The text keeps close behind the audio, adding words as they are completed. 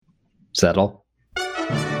Settle.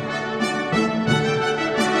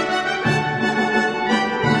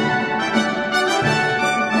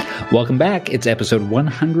 Welcome back. It's episode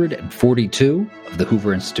 142 of the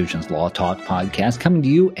Hoover Institution's Law Talk podcast, coming to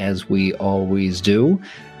you as we always do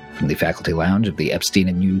from the faculty lounge of the Epstein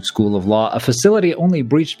and New School of Law, a facility only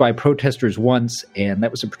breached by protesters once, and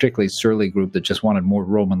that was a particularly surly group that just wanted more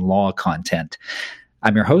Roman law content.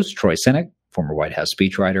 I'm your host, Troy Senik, former White House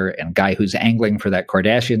speechwriter and guy who's angling for that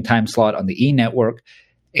Kardashian time slot on the E! Network,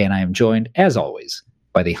 and I am joined, as always,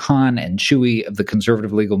 by the Han and Chewie of the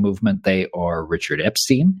conservative legal movement. They are Richard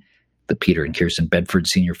Epstein, the Peter and Kirsten Bedford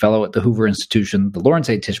Senior Fellow at the Hoover Institution, the Lawrence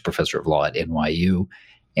A. Tisch Professor of Law at NYU,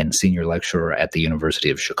 and Senior Lecturer at the University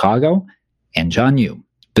of Chicago, and John Yoo,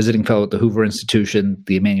 Visiting Fellow at the Hoover Institution,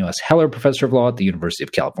 the Emanuel S. Heller Professor of Law at the University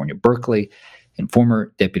of California, Berkeley, and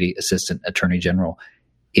former Deputy Assistant Attorney General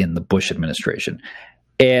in the Bush administration.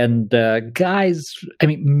 And guys, I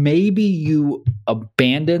mean, maybe you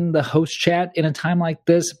abandon the host chat in a time like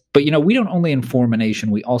this, but we don't only inform a nation,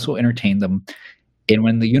 we also entertain them. And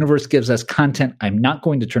when the universe gives us content, I'm not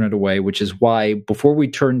going to turn it away, which is why before we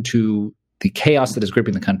turn to the chaos that is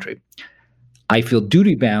gripping the country, I feel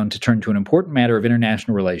duty-bound to turn to an important matter of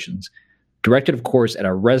international relations, directed, of course, at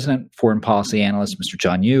our resident foreign policy analyst, Mr.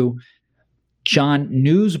 John Yoo. John,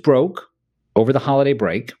 news broke over the holiday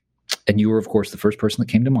break, and you were, of course, the first person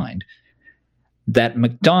that came to mind, that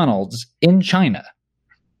McDonald's in China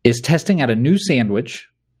is testing out a new sandwich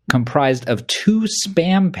comprised of 2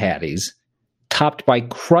 Spam patties topped by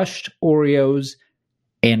crushed Oreos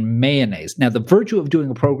and mayonnaise. Now, the virtue of doing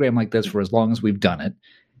a program like this for as long as we've done it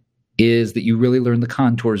is that you really learn the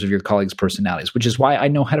contours of your colleagues' personalities, which is why I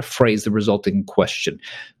know how to phrase the resulting question.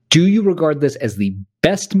 Do you regard this as the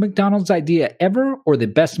best McDonald's idea ever or the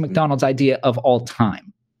best McDonald's idea of all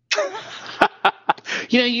time?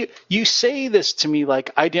 You say this to me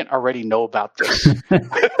like I didn't already know about this.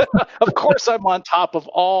 Of course, I'm on top of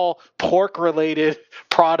all pork-related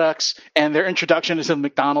products and their introduction into the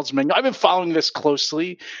McDonald's menu. I've been following this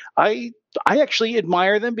closely. I actually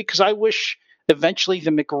admire them because I wish eventually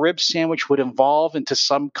the McRib sandwich would evolve into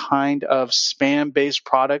some kind of Spam-based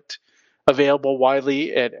product available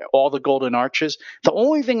widely at all the Golden Arches. The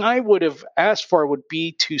only thing I would have asked for would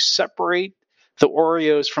be to separate the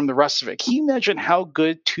Oreos from the rest of it. Can you imagine how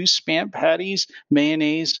good 2 Spam patties,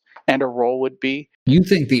 mayonnaise, and a roll would be? You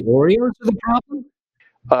think the Oreos are the problem?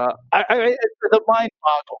 The mind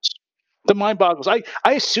boggles. The mind boggles. I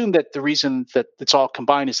assume that the reason that it's all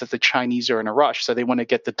combined is that the Chinese are in a rush, so they want to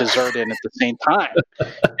get the dessert in at the same time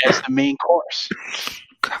as the main course.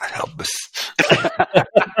 God help us.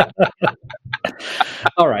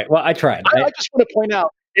 All right. Well, I tried. I just want to point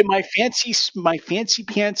out, in my fancy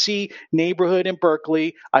pantsy neighborhood in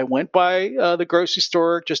Berkeley, I went by the grocery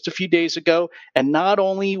store just a few days ago, and not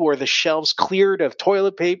only were the shelves cleared of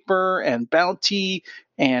toilet paper and Bounty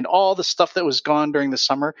and all the stuff that was gone during the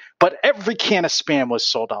summer, but every can of Spam was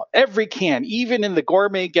sold out. Every can, even in the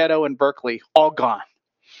gourmet ghetto in Berkeley, all gone.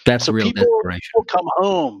 That's so real people desperation. come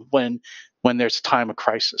home when there's a time of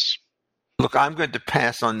crisis. Look, I'm going to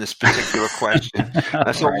pass on this particular question.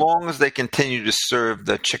 So long as they continue to serve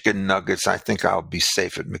the chicken nuggets, I think I'll be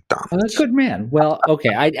safe at McDonald's. Good man. Well, okay.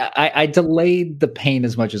 I delayed the pain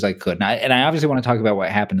as much as I could. And I obviously want to talk about what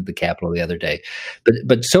happened at the Capitol the other day.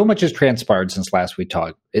 But so much has transpired since last we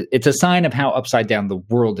talked. It's a sign of how upside down the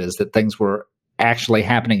world is that things were actually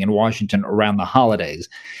happening in Washington around the holidays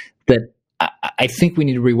that I think we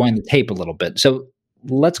need to rewind the tape a little bit. So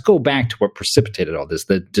let's go back to what precipitated all this,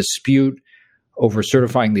 the dispute over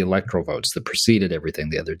certifying the electoral votes that preceded everything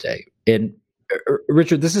the other day. And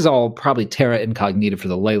Richard, this is all probably terra incognita for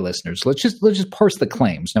the lay listeners. Let's just parse the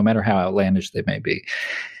claims, no matter how outlandish they may be,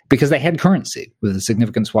 because they had currency with a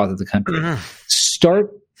significant swath of the country. Mm-hmm. Start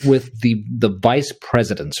with the vice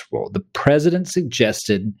president's role. The president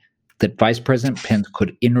suggested that Vice President Pence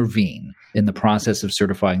could intervene in the process of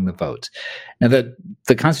certifying the votes. Now,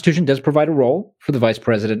 the Constitution does provide a role for the vice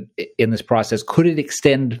president in this process. Could it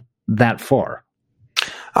extend that far?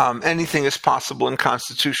 Anything is possible in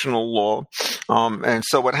constitutional law. And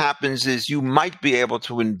so what happens is you might be able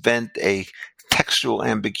to invent a textual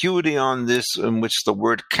ambiguity on this in which the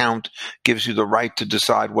word count gives you the right to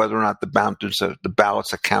decide whether or not the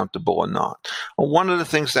ballot's are countable or not. One of the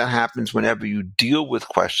things that happens whenever you deal with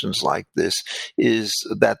questions like this is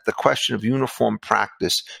that the question of uniform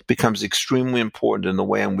practice becomes extremely important in the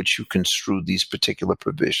way in which you construe these particular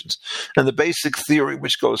provisions. And the basic theory,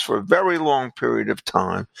 which goes for a very long period of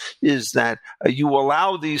time, is that you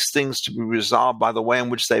allow these things to be resolved by the way in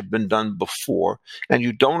which they've been done before, and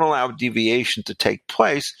you don't allow deviation to take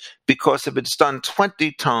place because if it's done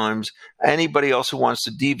 20 times, anybody else who wants to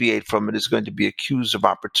deviate from it is going to be accused of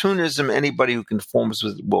opportunism. Anybody who conforms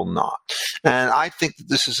with it will not. And I think that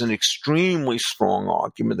this is an extremely strong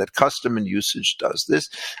argument that custom and usage does this,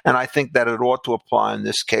 and I think that it ought to apply in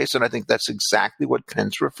this case, and I think that's exactly what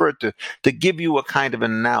Pence referred to. To give you a kind of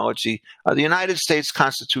an analogy, the United States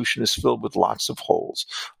Constitution is filled with lots of holes.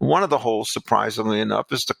 One of the holes, surprisingly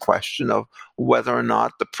enough, is the question of whether or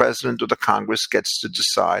not the president or the Congress gets to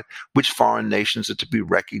decide which foreign nations are to be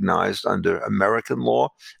recognized under American law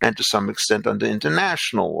and to some extent under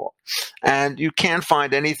international law. And you can't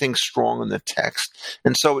find anything strong in the text.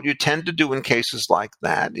 And so what you tend to do in cases like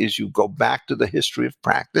that is you go back to the history of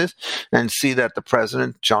practice and see that the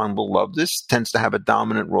president, John will love this, tends to have a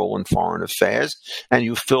dominant role in foreign affairs, and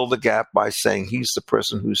you fill the gap by saying he's the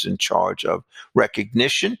person who's in charge of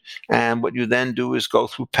recognition. And what you then do is go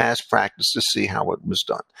through past practice to see how it was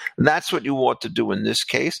done. And that's what you ought to do in this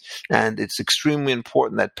case, and it's extremely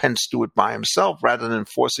important that Pence do it by himself rather than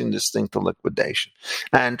forcing this thing to liquidation.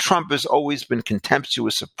 And Trump has always been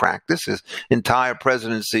contemptuous of practice. His entire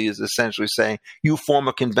presidency is essentially saying, you form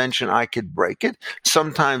a convention, I could break it.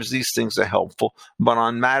 Sometimes these things are helpful, but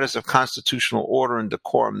on matters of constitutional order and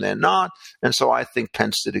decorum, they're not. And so I think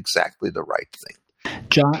Pence did exactly the right thing.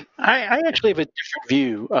 John? I actually have a different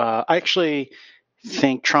view. I actually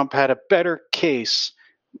think Trump had a better case,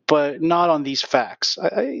 but not on these facts.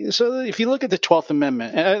 So if you look at the 12th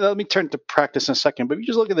Amendment, and let me turn to practice in a second, but if you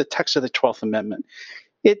just look at the text of the 12th Amendment,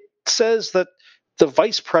 it says that the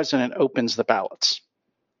vice president opens the ballots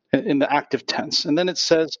in the active tense. And then it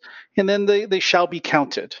says, and then they shall be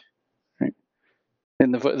counted. Right?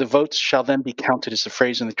 And the votes shall then be counted is the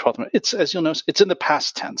phrase in the 12th Amendment. It's, as you'll notice, it's in the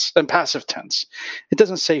past tense and passive tense. It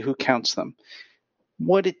doesn't say who counts them.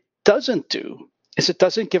 What it doesn't do is it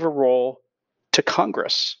doesn't give a role to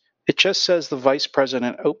Congress. It just says the vice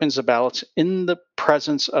president opens the ballots in the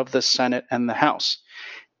presence of the Senate and the House.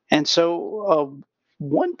 And so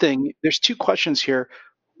one thing, there's two questions here.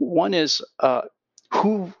 One is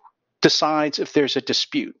who decides if there's a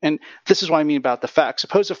dispute? And this is what I mean about the facts.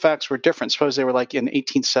 Suppose the facts were different. Suppose they were like in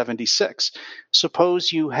 1876.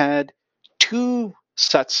 Suppose you had two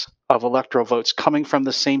sets of electoral votes coming from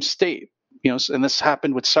the same state. And this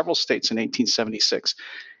happened with several states in 1876.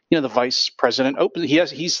 The vice president opens.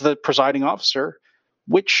 He's the presiding officer.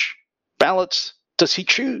 Which ballots does he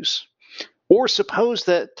choose? Or suppose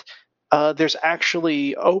that there's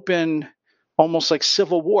actually open, almost like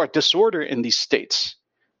civil war, disorder in these states.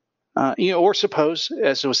 Or suppose,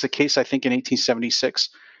 as was the case, I think, in 1876,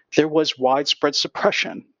 there was widespread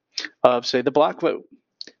suppression of, say, the black vote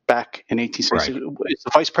back in 1876. Right. Is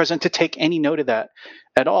the vice president to take any note of that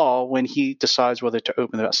at all when he decides whether to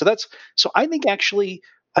open the vote? So I think actually,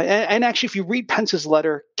 and actually, if you read Pence's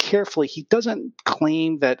letter carefully, he doesn't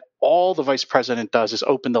claim that all the vice president does is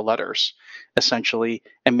open the letters, essentially,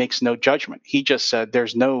 and makes no judgment. He just said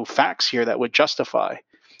there's no facts here that would justify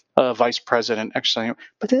a vice president exercising.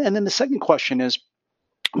 And then the second question is,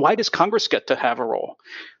 why does Congress get to have a role?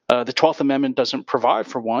 The 12th Amendment doesn't provide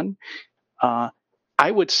for one. I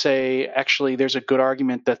would say, actually, there's a good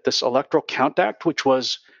argument that this Electoral Count Act, which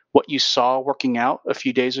was what you saw working out a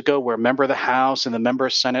few days ago, where a member of the House and the member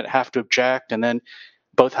of the Senate have to object, and then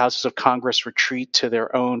both houses of Congress retreat to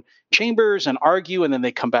their own chambers and argue, and then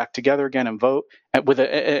they come back together again and vote with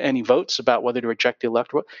any votes about whether to reject the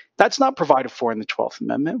electoral. That's not provided for in the 12th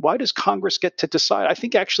Amendment. Why does Congress get to decide? I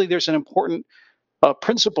think actually there's an important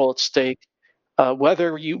principle at stake.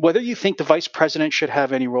 Whether you think the vice president should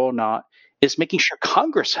have any role or not is making sure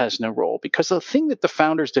Congress has no role, because the thing that the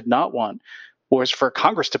founders did not want was for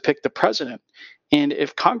Congress to pick the president. And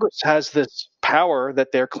if Congress has this power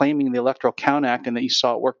that they're claiming in the Electoral Count Act, and that you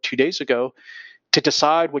saw it work 2 days ago, to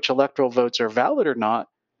decide which electoral votes are valid or not,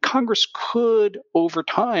 Congress could, over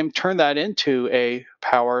time, turn that into a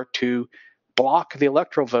power to block the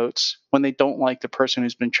electoral votes when they don't like the person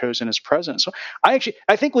who's been chosen as president. So I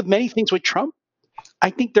think with many things with Trump, I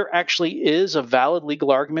think there actually is a valid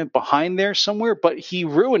legal argument behind there somewhere, but he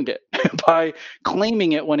ruined it by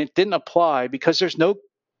claiming it when it didn't apply, because there's no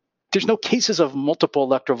cases of multiple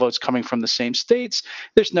electoral votes coming from the same states.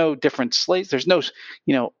 There's no different slates. There's no,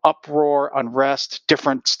 uproar, unrest,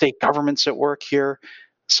 different state governments at work here.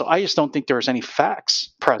 So I just don't think there's any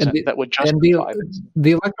facts present that would justify this.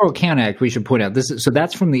 The Electoral Count Act, we should point out,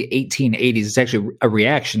 that's from the 1880s. It's actually a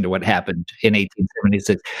reaction to what happened in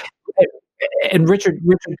 1876. And Richard,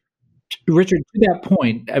 to that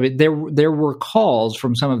point, I mean, there were calls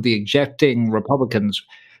from some of the objecting Republicans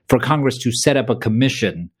for Congress to set up a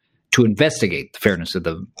commission to investigate the fairness of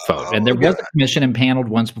the vote. And there was a commission impaneled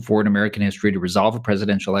once before in American history to resolve a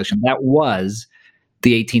presidential election that was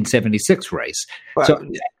the 1876 race. Well, So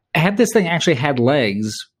had this thing actually had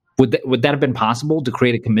legs, would that have been possible to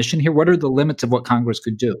create a commission here? What are the limits of what Congress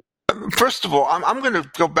could do? First of all, I'm going to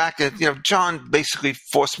go back and, John basically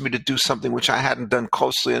forced me to do something which I hadn't done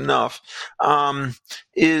closely enough,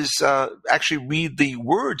 is actually read the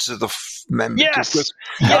words of the amendment. Yes,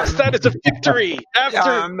 that is a victory.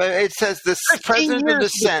 After it says the President of the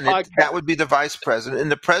Senate, that would be the Vice President, in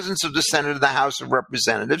the presence of the Senate and the House of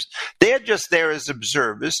Representatives, they're just there as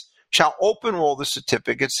observers, shall open all the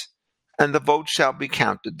certificates, and the vote shall be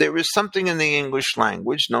counted. There is something in the English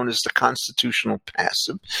language known as the constitutional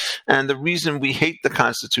passive. And the reason we hate the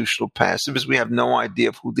constitutional passive is we have no idea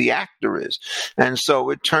of who the actor is. And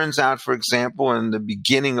so it turns out, for example, in the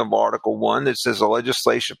beginning of Article 1, it says a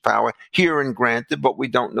legislative power herein granted, but we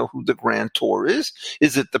don't know who the grantor is.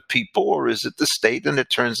 Is it the people or is it the state? And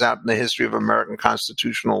it turns out in the history of American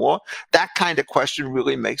constitutional law, that kind of question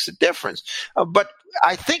really makes a difference. But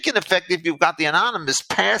I think, in effect, if you've got the anonymous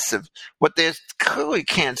passive, what they clearly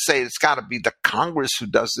can't say it's got to be the Congress who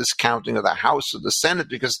does this counting, or the House or the Senate,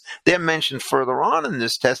 because they're mentioned further on in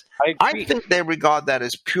this test. I think they regard that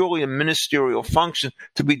as purely a ministerial function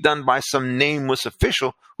to be done by some nameless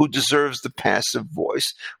official who deserves the passive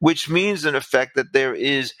voice, which means, in effect, that there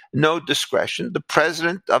is no discretion. The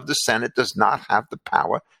President of the Senate does not have the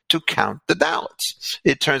power to count the ballots.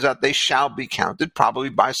 It turns out they shall be counted, probably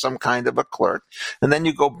by some kind of a clerk. And then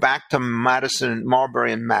you go back to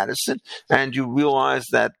Marbury and Madison, and you realize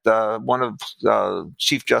that one of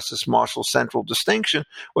Chief Justice Marshall's central distinction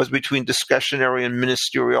was between discretionary and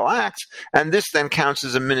ministerial acts. And this then counts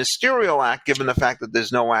as a ministerial act, given the fact that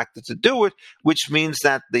there's no actor to do it, which means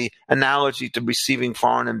that the analogy to receiving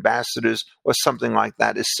foreign ambassadors or something like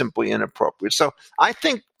that is simply inappropriate. So I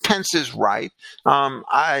think Pence is right.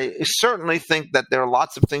 I certainly think that there are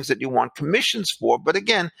lots of things that you want commissions for. But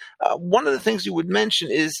again, one of the things you would mention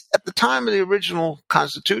is at the time of the original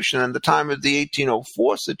Constitution and the time of the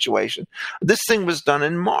 1804 situation, this thing was done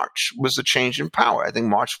in March, was a change in power, I think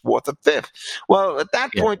March 4th or 5th. Well, at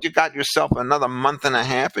that point, you got yourself another month and a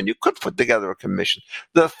half, and you could put together a commission.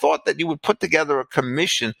 The thought that you would put together a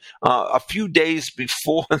commission a few days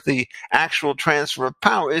before the actual transfer of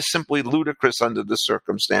power is simply ludicrous under the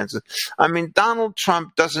circumstances. I mean, Donald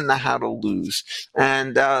Trump doesn't know how to lose,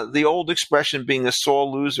 and the old expression "being a sore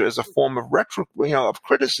loser" as a form of of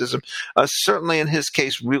criticism, certainly in his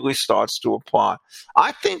case, really starts to apply.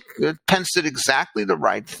 I think Pence did exactly the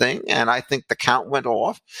right thing, and I think the count went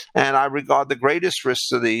off. And I regard the greatest risk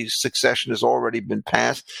to the succession has already been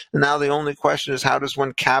passed. And now the only question is, how does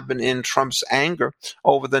one cabin in Trump's anger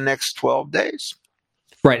over the next 12 days?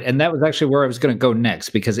 Right. And that was actually where I was going to go next,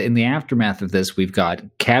 because in the aftermath of this, we've got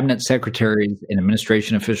cabinet secretaries and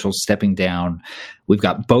administration officials stepping down. We've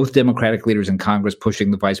got both Democratic leaders in Congress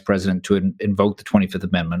pushing the vice president to invoke the 25th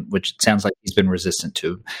Amendment, which it sounds like he's been resistant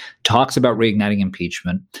to, talks about reigniting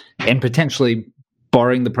impeachment and potentially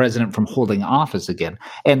barring the president from holding office again.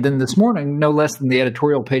 And then this morning, no less than the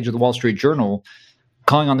editorial page of the Wall Street Journal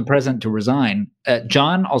calling on the president to resign.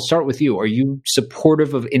 John, I'll start with you. Are you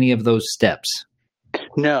supportive of any of those steps?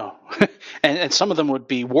 No, and some of them would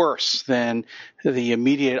be worse than the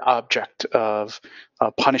immediate object of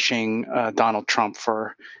punishing Donald Trump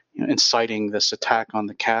for inciting this attack on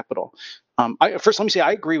the Capitol. First, let me say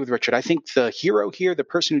I agree with Richard. I think the hero here, the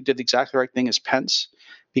person who did exactly the right thing, is Pence,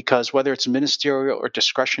 because whether it's ministerial or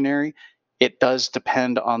discretionary, it does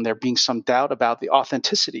depend on there being some doubt about the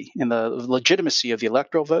authenticity and the legitimacy of the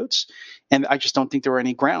electoral votes. And I just don't think there were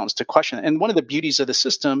any grounds to question it. And one of the beauties of the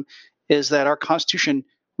system is that our Constitution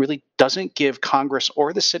really doesn't give Congress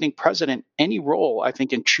or the sitting president any role, I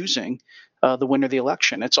think, in choosing the winner of the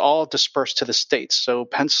election. It's all dispersed to the states. So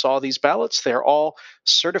Pence saw these ballots. They're all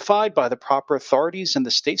certified by the proper authorities in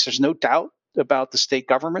the states. There's no doubt about the state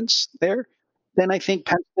governments there. Then I think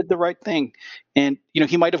Pence did the right thing. And,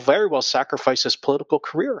 he might have very well sacrificed his political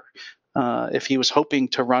career if he was hoping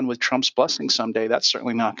to run with Trump's blessing someday. That's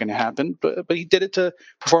certainly not going to happen. But he did it to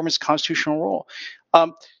perform his constitutional role.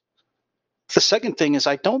 The second thing is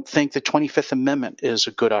I don't think the 25th Amendment is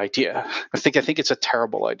a good idea. I think it's a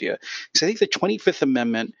terrible idea. Because I think the 25th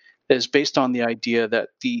Amendment is based on the idea that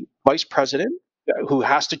the vice president, who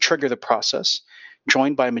has to trigger the process,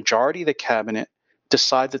 joined by a majority of the cabinet,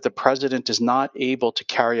 decide that the president is not able to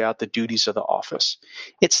carry out the duties of the office.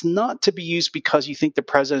 It's not to be used because you think the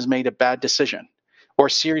president has made a bad decision or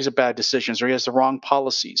a series of bad decisions or he has the wrong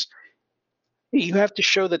policies. You have to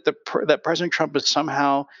show that that President Trump is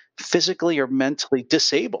somehow physically or mentally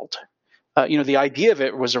disabled The idea of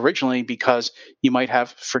it was originally because you might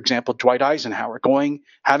have, for example, Dwight Eisenhower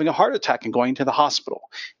having a heart attack and going to the hospital,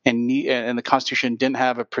 and the Constitution didn't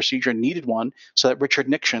have a procedure, needed one, so that Richard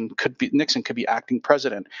Nixon could be acting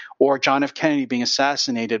president, or John F. Kennedy being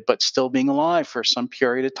assassinated but still being alive for some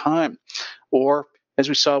period of time, or as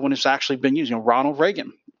we saw when it's actually been used, Ronald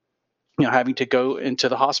Reagan, having to go into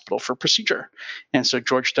the hospital for procedure, and so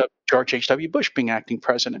George H.W. Bush being acting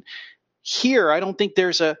president. Here, I don't think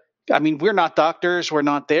we're not doctors, we're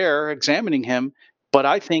not there examining him, but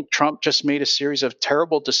I think Trump just made a series of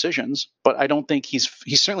terrible decisions, but I don't think he's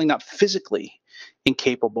certainly not physically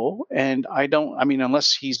incapable. And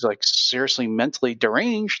unless he's like seriously mentally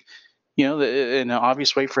deranged, in an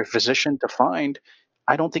obvious way for a physician to find,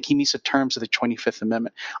 I don't think he meets the terms of the 25th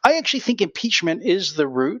Amendment. I actually think impeachment is the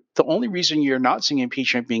route. The only reason you're not seeing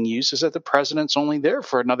impeachment being used is that the president's only there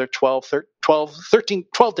for another 12 days 12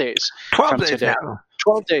 from days today. now.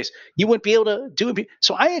 12 days. You wouldn't be able to do it.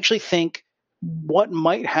 So I actually think what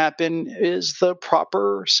might happen is the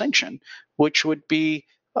proper sanction, which would be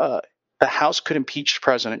the House could impeach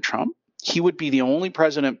President Trump. He would be the only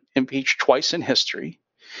president impeached twice in history.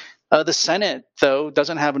 The Senate, though,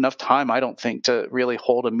 doesn't have enough time, I don't think, to really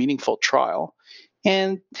hold a meaningful trial.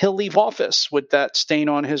 And he'll leave office with that stain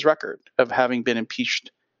on his record of having been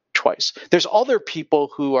impeached twice. There's other people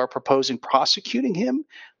who are proposing prosecuting him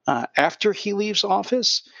after he leaves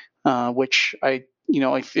office, which it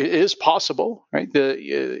is possible, right?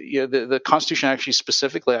 The Constitution actually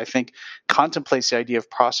specifically, I think, contemplates the idea of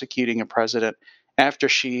prosecuting a president after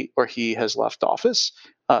she or he has left office.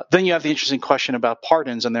 Then you have the interesting question about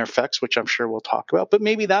pardons and their effects, which I'm sure we'll talk about. But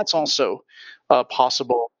maybe that's also a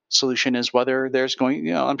possible solution, is whether there's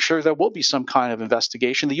I'm sure there will be some kind of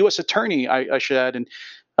investigation. The U.S. attorney, I should add, in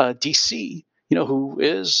D.C.,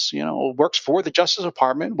 who works for the Justice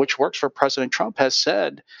Department, which works for President Trump, has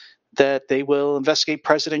said that they will investigate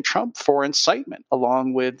President Trump for incitement,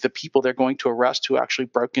 along with the people they're going to arrest who actually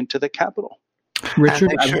broke into the Capitol.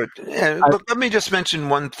 Richard, look, let me just mention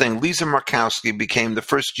one thing. Lisa Murkowski became the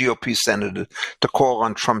first GOP senator to call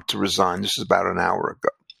on Trump to resign. This is about an hour ago.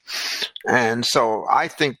 And so I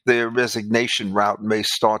think the resignation route may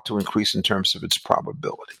start to increase in terms of its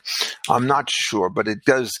probability. I'm not sure, but it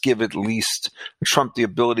does give at least Trump the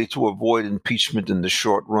ability to avoid impeachment in the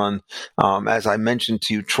short run. As I mentioned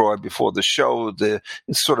to you, Troy, before the show, there's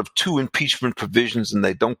sort of two impeachment provisions, and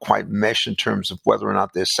they don't quite mesh in terms of whether or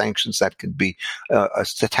not there's sanctions that can be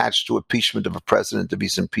attached to impeachment of a president if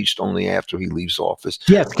he's impeached only after he leaves office.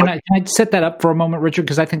 Yes, can I set that up for a moment, Richard?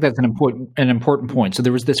 Because I think that's an important point. So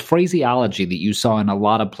there was this phraseology that you saw in a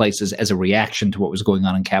lot of places as a reaction to what was going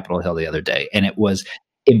on in Capitol Hill the other day, and it was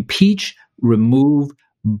impeach, remove,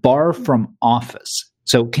 bar from office.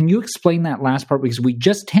 So can you explain that last part? Because we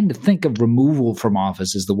just tend to think of removal from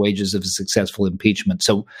office as the wages of a successful impeachment.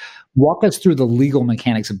 So walk us through the legal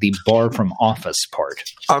mechanics of the bar from office part.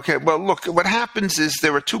 Okay, well, look, what happens is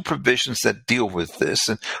there are two provisions that deal with this,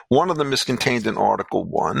 and one of them is contained in Article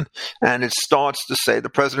 1, and it starts to say the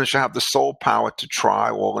president shall have the sole power to try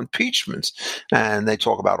all impeachments. And they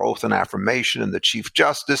talk about oath and affirmation and the Chief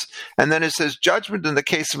Justice. And then it says judgment in the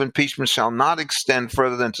case of impeachment shall not extend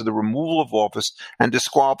further than to the removal of office and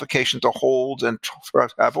disqualification to hold and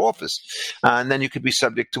have office. And then you could be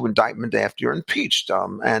subject to indictment after you're impeached.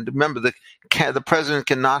 And remember, the president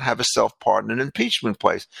cannot have a self-pardon and impeachment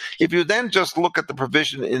place. If you then just look at the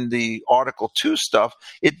provision in the Article 2 stuff,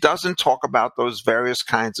 it doesn't talk about those various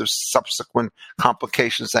kinds of subsequent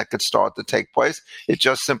complications that could start to take place. It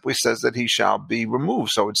just simply says that he shall be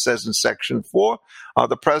removed. So it says in Section 4,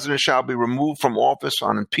 the president shall be removed from office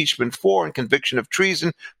on impeachment for and conviction of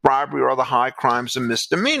treason, bribery, or other high crimes and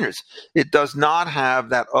misdemeanors. It does not have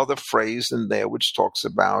that other phrase in there which talks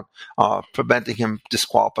about preventing him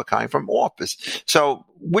disqualifying from office. So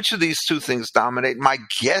which of these two things dominate? My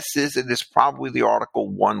guess is it is probably the Article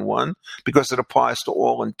 1 because it applies to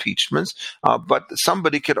all impeachments. But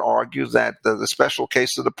somebody could argue that the special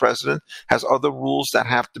case of the president has other rules that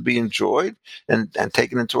have to be enjoyed and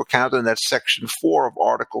taken into account, and that Section 4 of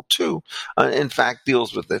Article 2, in fact,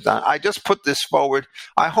 deals with it. I just put this forward.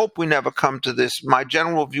 I hope we never come to this. My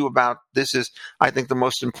general view about this is I think the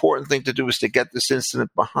most important thing to do is to get this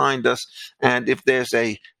incident behind us. And if there's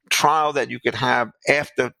a trial that you could have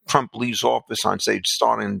after Trump leaves office on, say,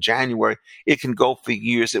 starting in January. It can go for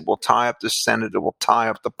years. It will tie up the Senate. It will tie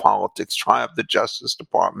up the politics, tie up the Justice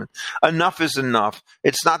Department. Enough is enough.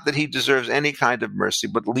 It's not that he deserves any kind of mercy,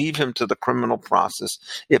 but leave him to the criminal process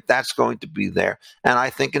if that's going to be there. And I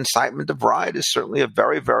think incitement of riot is certainly a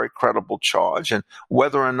very, very credible charge. And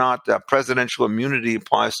whether or not presidential immunity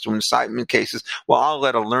applies to incitement cases, well, I'll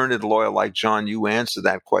let a learned lawyer like John Yoo answer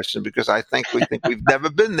that question, because I think we've never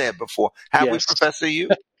been there before. Have we, Professor Yoo?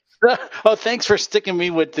 Oh, thanks for sticking me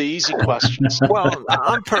with the easy questions. Well,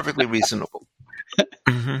 I'm perfectly reasonable.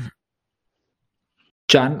 Mm-hmm.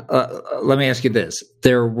 John, let me ask you this.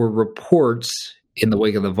 There were reports in the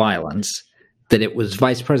wake of the violence that it was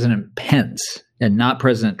Vice President Pence and not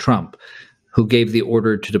President Trump who gave the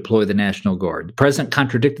order to deploy the National Guard. The president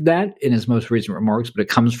contradicted that in his most recent remarks, but it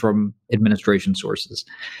comes from administration sources.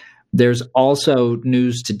 There's also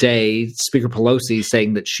news today, Speaker Pelosi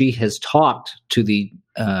saying that she has talked to the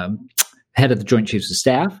head of the Joint Chiefs of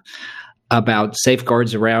Staff about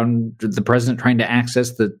safeguards around the president trying to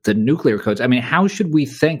access the nuclear codes. I mean, how should we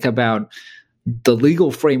think about the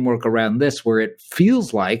legal framework around this, where it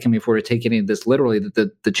feels like, I mean, if we're to take any of this literally,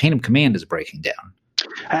 that the chain of command is breaking down?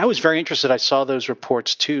 I was very interested. I saw those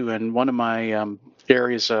reports too, and one of my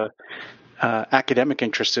areas of academic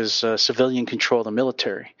interest is civilian control of the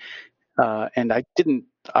military. And I think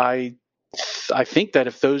that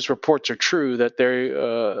if those reports are true, that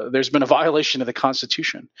there's been a violation of the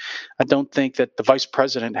Constitution. I don't think that the vice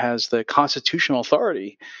president has the constitutional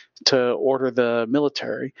authority to order the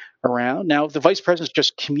military around. Now, if the vice president is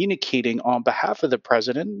just communicating on behalf of the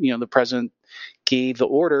president, the president gave the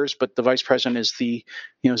orders, but the vice president is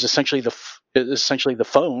is essentially the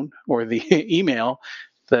phone or the email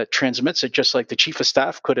that transmits it, just like the chief of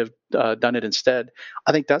staff could have done it instead.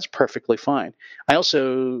 I think that's perfectly fine. I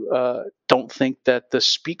also don't think that the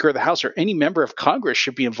Speaker of the House or any member of Congress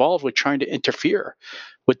should be involved with trying to interfere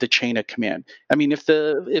with the chain of command. I mean, if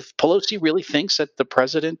Pelosi really thinks that the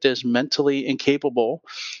president is mentally incapable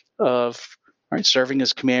of serving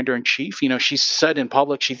as commander in chief, she said in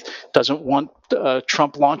public she doesn't want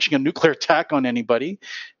Trump launching a nuclear attack on anybody,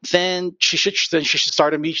 then she should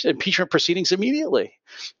start impeachment proceedings immediately.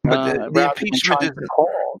 But the impeachment is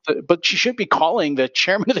but she should be calling the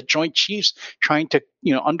chairman of the Joint Chiefs, trying to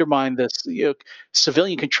undermine this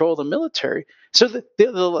civilian control of the military. So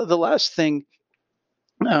the last thing,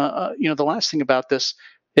 the last thing about this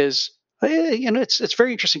is, it's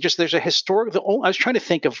very interesting. Just there's a historic. I was trying to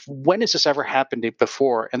think of when has this ever happened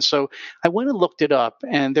before, and so I went and looked it up.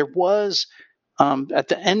 And there was at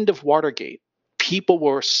the end of Watergate, people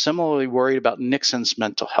were similarly worried about Nixon's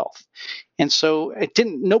mental health, and so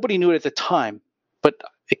nobody knew it at the time, but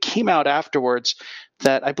it came out afterwards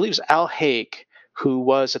that I believe it was Al Haig, who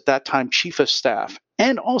was at that time chief of staff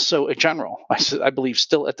and also a general, I believe,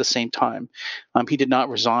 still at the same time. He did not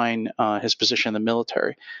resign his position in the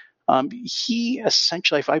military. He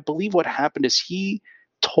essentially, I believe what happened is he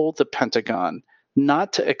told the Pentagon he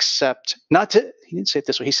didn't say it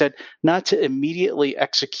this way, he said not to immediately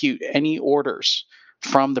execute any orders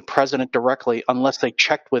from the president directly unless they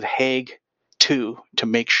checked with Haig too, to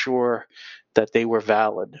make sure that they were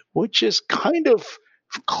valid, which is kind of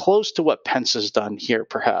close to what Pence has done here,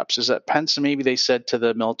 perhaps, is that Pence, maybe they said to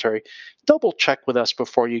the military, double check with us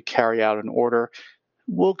before you carry out an order.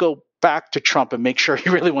 We'll go back to Trump and make sure he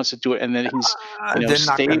really wants to do it, and then he's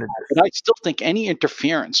stayed. But I still think any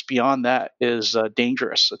interference beyond that is a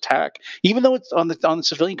dangerous attack, even though it's on the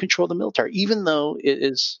civilian control of the military. Even though it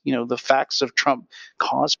is, the facts of Trump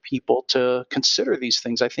cause people to consider these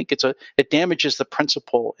things. I think it damages the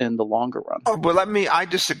principle in the longer run. Oh, well, I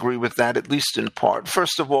disagree with that, at least in part.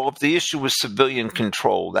 First of all, if the issue is civilian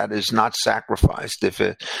control, that is not sacrificed. If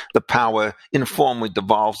the power informally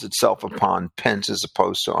devolves itself upon Pence as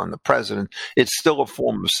opposed to on the president, it's still a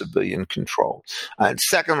form of civilian control. And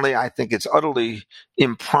secondly, I think it's utterly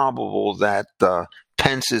improbable that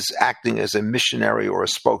Pence is acting as a missionary or a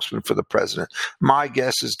spokesman for the president. My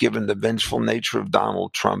guess is, given the vengeful nature of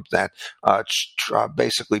Donald Trump, that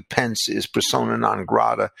basically Pence is persona non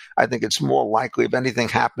grata. I think it's more likely, if anything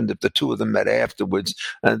happened, if the two of them met afterwards,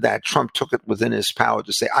 that Trump took it within his power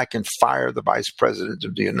to say, I can fire the vice president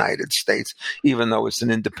of the United States, even though it's an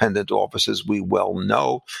independent office, as we well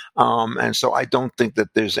know. And so I don't think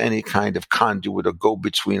that there's any kind of conduit or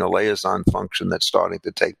go-between, a liaison function that's starting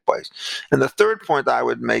to take place. And the third point I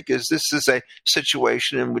would make is this is a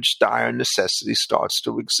situation in which dire necessity starts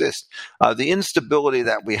to exist. The instability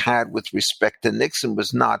that we had with respect to Nixon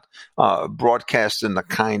was not broadcast in the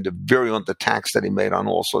kind of virulent attacks that he made on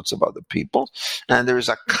all sorts of other people. And there is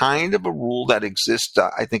a kind of a rule that exists,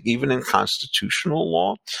 I think, even in constitutional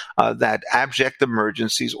law, that abject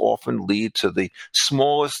emergencies often lead to the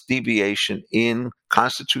smallest deviation in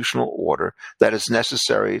constitutional order that is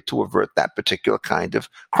necessary to avert that particular kind of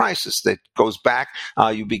crisis. That goes back.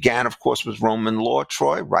 You began, of course, with Roman law,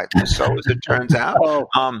 Troy, rightly so, as it turns out.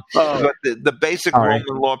 But the basic Roman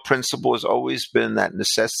law principle has always been that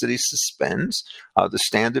necessity suspends the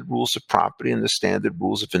standard rules of property and the standard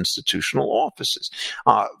rules of institutional offices.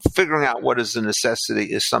 Figuring out what is a necessity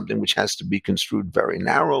is something which has to be construed very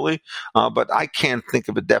narrowly, but I can't think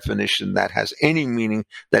of a definition that has any meaning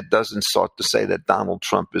that doesn't start to say that Donald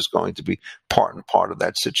Trump is going to be part of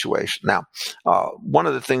that situation. Now, one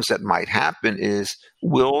of the things that might happen is,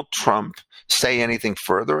 will Trump say anything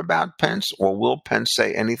further about Pence, or will Pence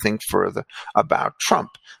say anything further about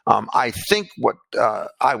Trump? I think what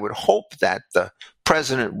I would hope that the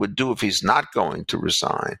president would do if he's not going to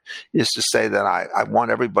resign is to say that I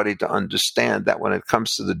want everybody to understand that when it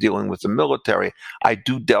comes to the dealing with the military, I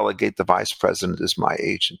do delegate the vice president as my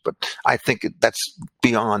agent. But I think that's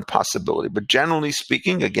beyond possibility. But generally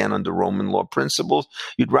speaking, again, under Roman law principles,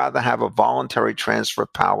 you'd rather have a voluntary transfer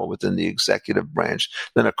of power within the executive branch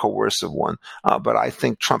than a coercive one. But I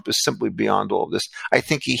think Trump is simply beyond all of this. I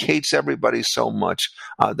think he hates everybody so much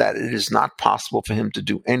that it is not possible for him to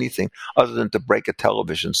do anything other than to break a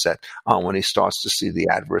television set when he starts to see the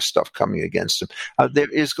adverse stuff coming against him. There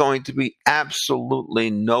is going to be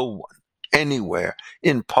absolutely no one anywhere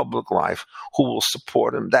in public life who will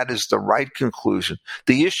support him. That is the right conclusion.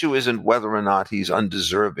 The issue isn't whether or not he's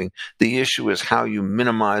undeserving. The issue is how you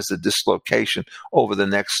minimize the dislocation over the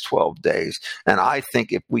next 12 days. And I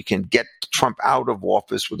think if we can get Trump out of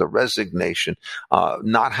office with a resignation,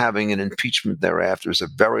 not having an impeachment thereafter is a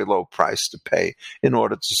very low price to pay in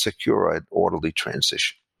order to secure an orderly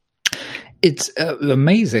transition. It's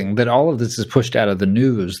amazing that all of this is pushed out of the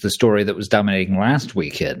news, the story that was dominating last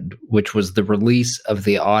weekend, which was the release of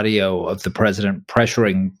the audio of the president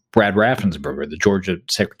pressuring Brad Raffensperger, the Georgia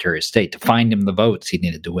Secretary of State, to find him the votes he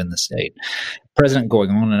needed to win the state. The president going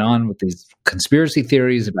on and on with these conspiracy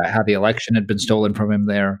theories about how the election had been stolen from him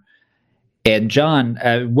there. And John,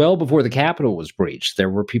 well before the Capitol was breached, there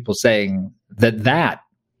were people saying that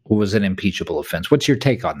was an impeachable offense. What's your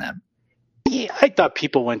take on that? Yeah, I thought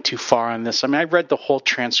people went too far on this. I mean, I read the whole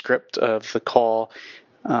transcript of the call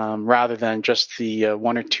rather than just the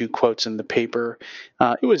one or two quotes in the paper.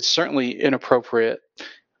 It was certainly inappropriate,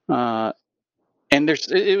 and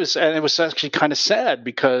it was actually kind of sad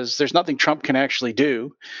because there's nothing Trump can actually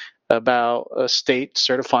do about a state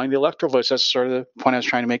certifying the electoral votes. That's sort of the point I was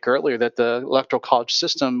trying to make earlier, that the electoral college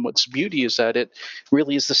system, what's beauty is that it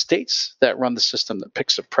really is the states that run the system that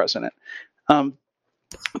picks a president.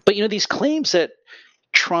 But, these claims that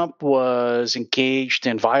Trump was engaged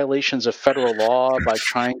in violations of federal law by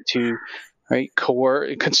trying to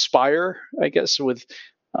conspire, I guess, with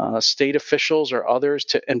state officials or others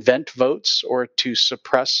to invent votes or to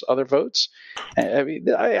suppress other votes. I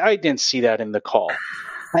mean, I didn't see that in the call.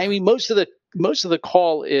 I mean, most of the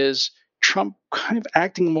call is Trump kind of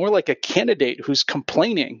acting more like a candidate who's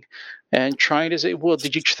complaining and trying to say, well,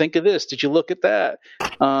 did you think of this? Did you look at that?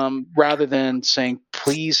 Rather than saying,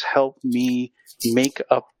 please help me make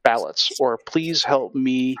up ballots, or please help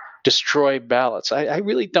me destroy ballots. I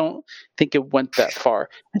really don't think it went that far.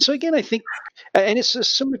 And so again, I think, and it's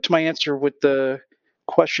similar to my answer with the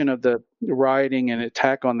question of the rioting and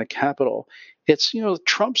attack on the Capitol. It's,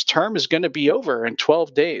 Trump's term is going to be over in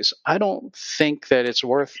 12 days. I don't think that it's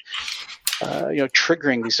worth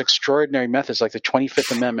triggering these extraordinary methods like the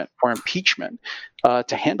 25th Amendment or impeachment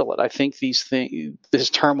to handle it. I think this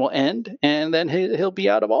term will end, and then he'll be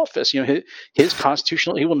out of office. His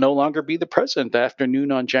constitutional, he will no longer be the president after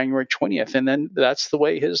noon on January 20th, and then that's the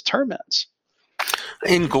way his term ends.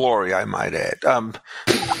 In glory, I might add.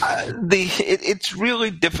 It's really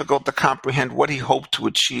difficult to comprehend what he hoped to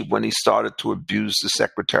achieve when he started to abuse the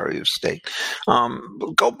Secretary of State.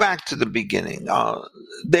 Go back to the beginning.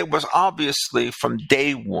 There was obviously from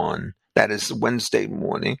day one, that is Wednesday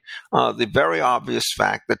morning, the very obvious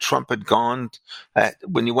fact that Trump had gone,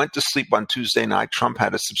 when you went to sleep on Tuesday night, Trump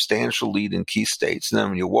had a substantial lead in key states. And then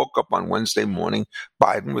when you woke up on Wednesday morning,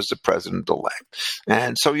 Biden was the president-elect.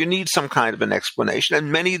 And so you need some kind of an explanation.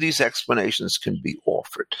 And many of these explanations can be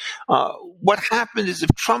offered. what happened is if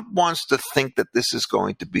Trump wants to think that this is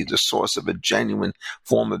going to be the source of a genuine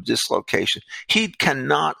form of dislocation, he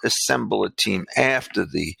cannot assemble a team after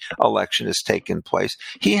the election has taken place.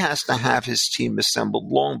 He has to have his team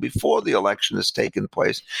assembled long before the election has taken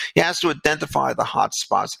place. He has to identify the hot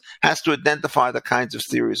spots, has to identify the kinds of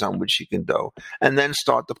theories on which he can go, and then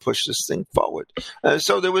start to push this thing forward.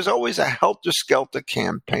 So there was always a helter-skelter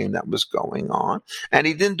campaign that was going on, and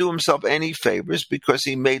he didn't do himself any favors because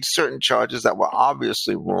he made certain charges that were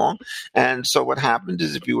obviously wrong. And so what happened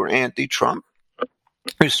is if you were anti-Trump,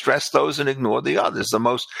 you stress those and ignore the others. The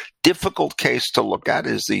most difficult case to look at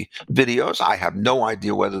is the videos. I have no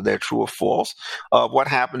idea whether they're true or false of what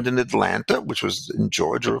happened in Atlanta, which was in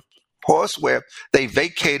Georgia, of course, where they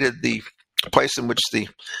vacated the place in which the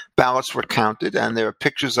ballots were counted, and there are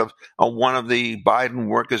pictures of one of the Biden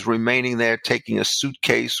workers remaining there taking a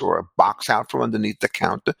suitcase or a box out from underneath the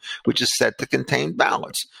counter, which is said to contain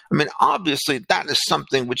ballots. I mean, obviously, that is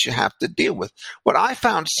something which you have to deal with. What I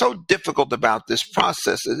found so difficult about this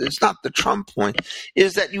process, it's not the Trump point,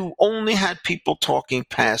 is that you only had people talking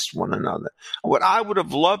past one another. What I would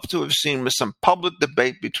have loved to have seen was some public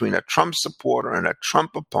debate between a Trump supporter and a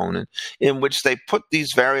Trump opponent in which they put these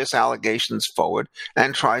various allegations forward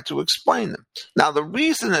and try to explain them. Now, the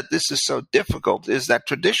reason that this is so difficult is that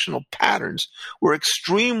traditional patterns were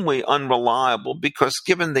extremely unreliable because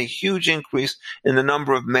given the huge increase in the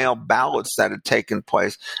number of mail ballots that had taken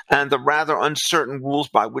place and the rather uncertain rules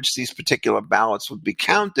by which these particular ballots would be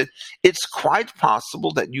counted, it's quite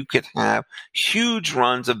possible that you could have huge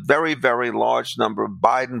runs of very, very large number of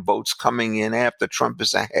Biden votes coming in after Trump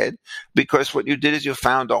is ahead, because what you did is you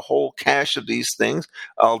found a whole cache of these things,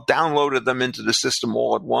 downloaded them into the system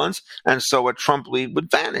all at once, and so a Trump lead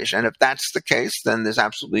would vanish. And if that's the case, then there's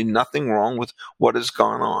absolutely nothing wrong with what has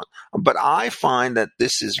gone on. But I find that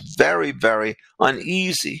this is very, very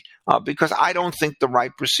uneasy because I don't think the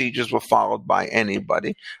right procedures were followed by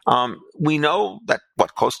anybody. We know that,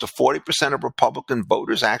 close to 40% of Republican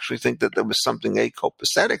voters actually think that there was something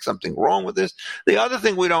acopacetic, something wrong with this. The other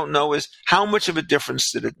thing we don't know is how much of a difference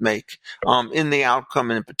did it make in the outcome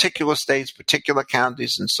in particular states, particular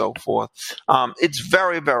counties, and so forth. It's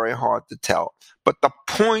very, very hard to tell. But the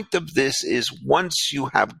point of this is once you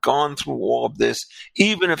have gone through all of this,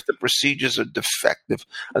 even if the procedures are defective,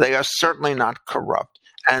 they are certainly not corrupt.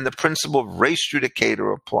 And the principle of res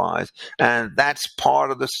judicata applies. And that's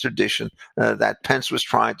part of this tradition that Pence was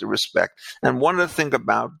trying to respect. And one of the things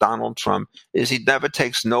about Donald Trump is he never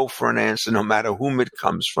takes no for an answer, no matter whom it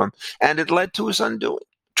comes from. And it led to his undoing.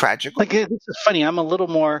 Tragically. This is funny.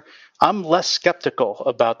 I'm less skeptical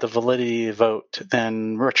about the validity of the vote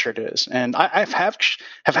than Richard is. And have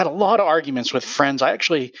had a lot of arguments with friends. I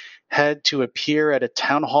actually had to appear at a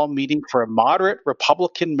town hall meeting for a moderate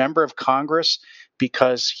Republican member of Congress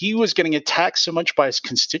because he was getting attacked so much by his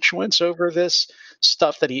constituents over this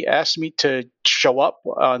stuff that he asked me to show up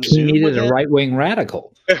on Zoom. He needed a right-wing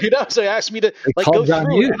radical. So he asked me to go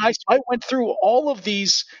through, and I went through all of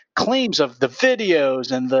these claims of the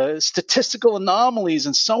videos and the statistical anomalies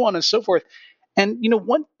and so on and so forth. And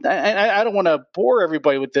I don't want to bore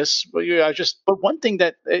everybody with this, but one thing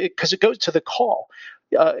that, because it goes to the call.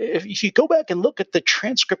 If you go back and look at the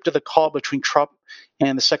transcript of the call between Trump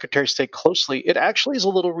and the Secretary of State closely, it actually is a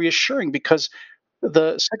little reassuring because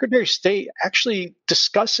the Secretary of State actually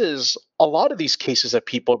discusses a lot of these cases that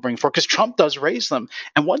people bring forward because Trump does raise them.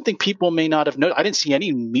 And one thing people may not have noticed, I didn't see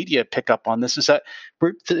any media pick up on this, is that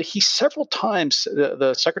he several times,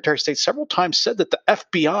 the Secretary of State several times said that the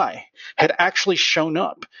FBI had actually shown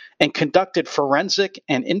up and conducted forensic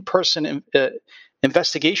and in-person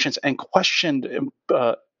investigations and questioned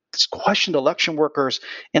election workers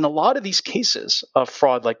in a lot of these cases of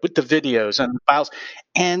fraud, like with the videos and the files,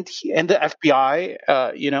 and the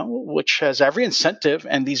FBI, which has every incentive,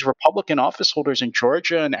 and these Republican office holders in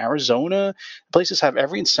Georgia and Arizona, places have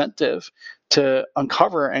every incentive to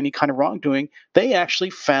uncover any kind of wrongdoing. They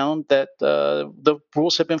actually found that the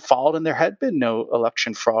rules had been followed and there had been no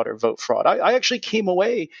election fraud or vote fraud. I actually came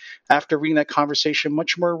away after reading that conversation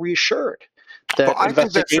much more reassured that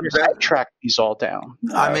investigators had tracked these all down.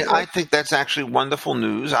 I think that's actually wonderful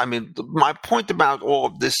news. I mean, my point about all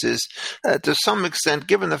of this is, to some extent,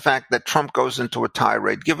 given the fact that Trump goes into a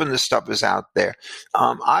tirade, given this stuff is out there,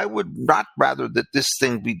 I would not rather that this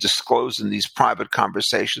thing be disclosed in these private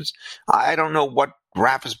conversations. I don't know what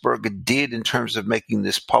Raffensperger did in terms of making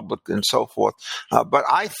this public and so forth. But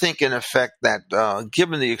I think, in effect, that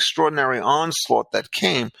given the extraordinary onslaught that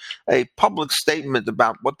came, a public statement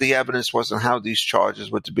about what the evidence was and how these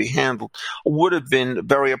charges were to be handled would have been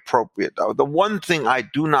very appropriate. The one thing I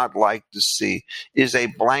do not like to see is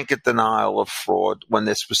a blanket denial of fraud when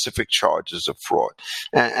there's specific charges of fraud.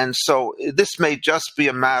 And so this may just be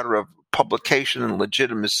a matter of publication and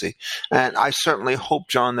legitimacy. And I certainly hope,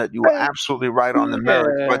 John, that you were absolutely right on the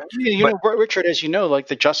merits. But, Richard, as you know, like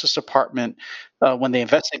the Justice Department, when they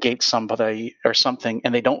investigate somebody or something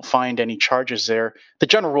and they don't find any charges there, the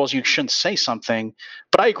general rule is you shouldn't say something.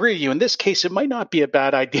 But I agree with you. In this case, it might not be a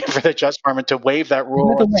bad idea for the Justice Department to waive that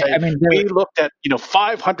rule and say, we looked at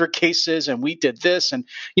 500 cases and we did this. And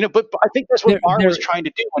but I think that's what Barr was trying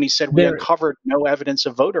to do when he said we uncovered no evidence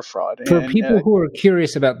of voter fraud. For people who are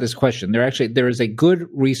curious about this question, there is a good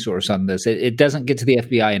resource on this. It doesn't get to the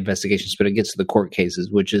FBI investigations, but it gets to the court cases,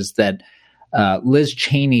 which is that Liz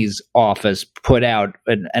Cheney's office put out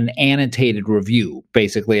an annotated review,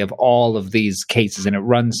 basically, of all of these cases, and it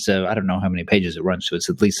runs to, I don't know how many pages it runs to. It's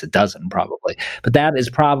at least a dozen, probably. But that is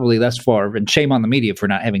probably thus far, and shame on the media for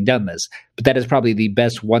not having done this, but that is probably the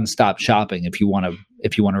best one-stop shopping if you want to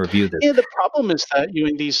review this. Yeah, the problem is that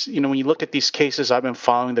when you look at these cases, I've been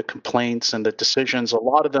following the complaints and the decisions. A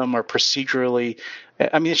lot of them are procedurally.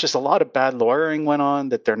 I mean, it's just a lot of bad lawyering went on,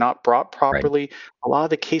 that they're not brought properly. Right. A lot of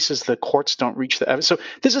the cases, the courts don't reach the evidence. So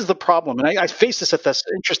this is the problem. And I faced this at this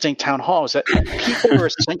interesting town hall, is that people are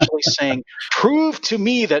essentially saying, prove to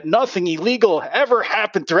me that nothing illegal ever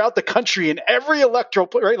happened throughout the country in every electoral,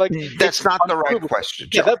 right? Like, that's not the right question,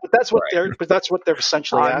 John. Yeah, that's what they're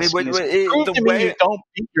essentially asking. Prove to me you don't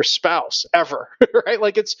beat your spouse ever, right?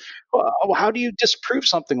 Like, it's how do you disprove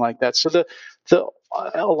something like that? So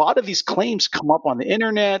a lot of these claims come up on the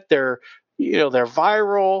internet. They're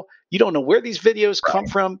viral. You don't know where these videos come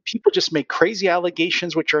from. People just make crazy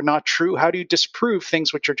allegations which are not true. How do you disprove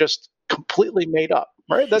things which are just completely made up?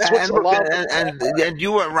 Right? That's what's and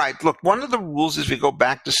you are right. Look, one of the rules, as we go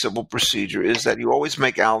back to civil procedure, is that you always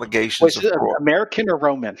make allegations of fraud. American or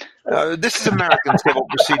Roman? This is American civil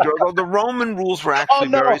procedure, although the Roman rules were actually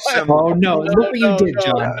very similar. Oh, no. Look what you did,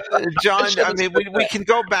 John. John, I mean, we can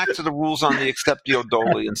go back to the rules on the acceptio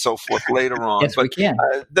doli and so forth later on. Yes, we can.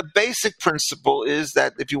 The basic principle is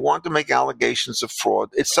that if you want to make allegations of fraud,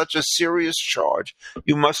 it's such a serious charge,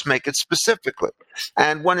 you must make it specifically.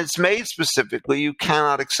 And when it's made specifically, you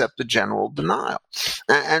cannot accept a general denial.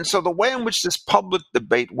 And so the way in which this public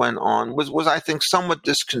debate went on was, I think, somewhat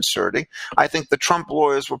disconcerting. I think the Trump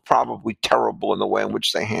lawyers were probably terrible in the way in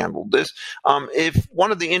which they handled this. If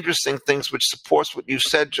one of the interesting things which supports what you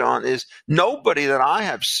said, John, is nobody that I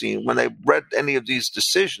have seen when they read any of these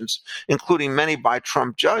decisions, including many by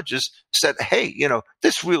Trump judges, said, hey,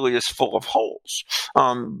 this really is full of holes.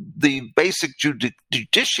 The basic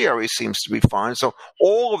judiciary seems to be fine. So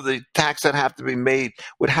all of the attacks that have to be made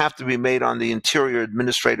would have to be made on the interior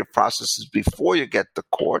administrative processes before you get to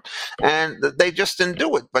court. And they just didn't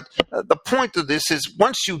do it. But the point of this is,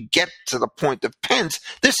 once you get to the point of Pence,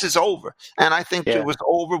 this is over. And I think it was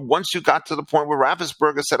over once you got to the point where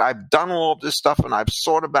Raffensperger said, I've done all of this stuff and I've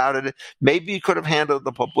thought about it. Maybe he could have handled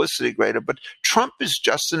the publicity greater, but Trump is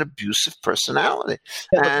just an abusive personality.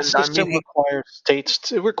 Yeah, and the system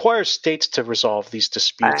requires states to resolve these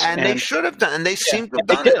disputes. And they should have done, and they seem to have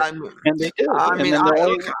done it. And they did.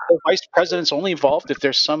 The vice president's only involved if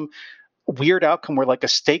there's some weird outcome where, like, a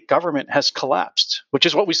state government has collapsed, which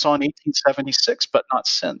is what we saw in 1876, but not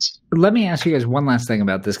since. Let me ask you guys one last thing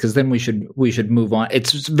about this, because then we should move on.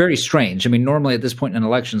 It's very strange. I mean, normally at this point in an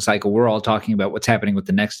election cycle, we're all talking about what's happening with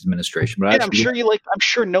the next administration. But I'm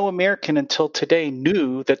sure no American until today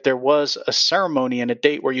knew that there was a ceremony and a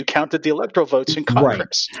date where you counted the electoral votes in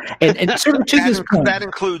Congress. Right. And sort of to this point, that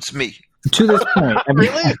includes me. To this point, I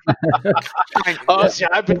mean, really? See,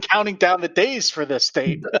 I've been counting down the days for this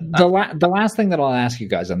date. The last thing that I'll ask you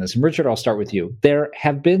guys on this, and Richard, I'll start with you. There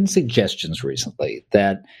have been suggestions recently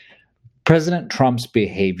that President Trump's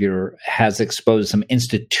behavior has exposed some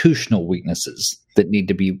institutional weaknesses that need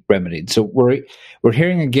to be remedied. So we're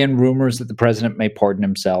hearing again rumors that the president may pardon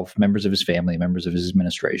himself, members of his family, members of his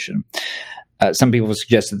administration. Some people have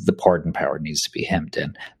suggested that the pardon power needs to be hemmed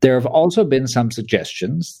in. There have also been some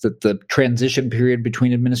suggestions that the transition period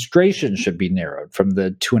between administrations should be narrowed from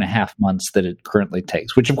the 2.5 months that it currently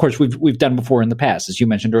takes, which, of course, we've done before in the past. As you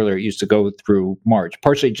mentioned earlier, it used to go through March,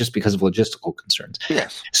 partially just because of logistical concerns.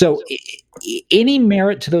 Yes. So any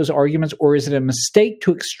merit to those arguments, or is it a mistake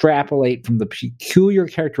to extrapolate from the peculiar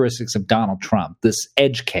characteristics of Donald Trump, this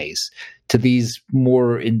edge case, to these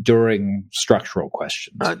more enduring structural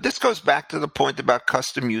questions? This goes back to the point about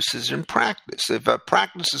custom uses in practice. If a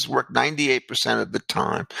practice has worked 98% of the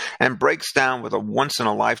time and breaks down with a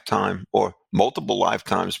once-in-a-lifetime or multiple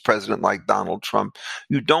lifetimes president like Donald Trump,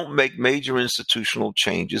 you don't make major institutional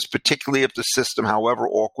changes, particularly if the system, however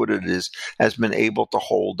awkward it is, has been able to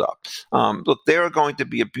hold up. Look, there are going to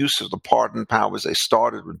be abuse of the pardon powers. They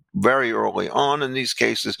started very early on in these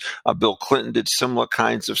cases. Bill Clinton did similar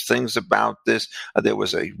kinds of things about this. There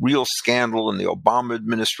was a real scandal in the Obama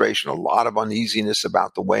administration, a lot of uneasiness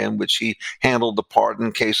about the way in which he handled the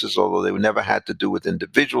pardon cases, although they never had to do with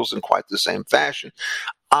individuals in quite the same fashion.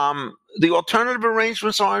 The alternative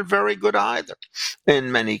arrangements aren't very good either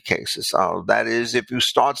in many cases. That is, if you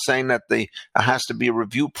start saying that there has to be a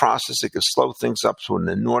review process, it could slow things up to an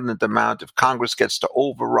inordinate amount. If Congress gets to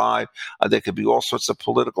override, there could be all sorts of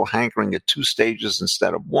political hankering at two stages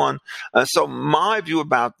instead of one. So my view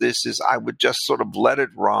about this is I would just sort of let it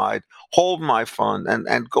ride, hold my fun,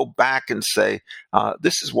 and go back and say,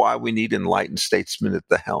 this is why we need enlightened statesmen at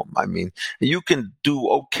the helm. I mean, you can do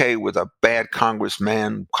okay with a bad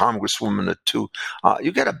congressman, congresswoman or two.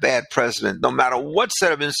 You get a bad president, no matter what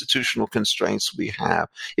set of institutional constraints we have.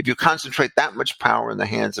 If you concentrate that much power in the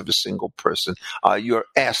hands of a single person, you're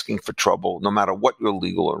asking for trouble, no matter what your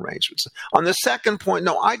legal arrangements. On the second point,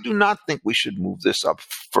 no, I do not think we should move this up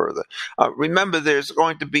further. Remember, there's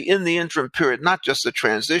going to be, in the interim period, not just a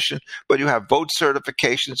transition, but you have vote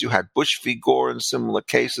certifications. You had Bush v. Gore in similar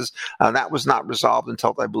cases. That was not resolved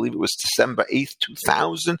until, I believe it was December 8th,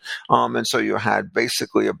 2000. And so you had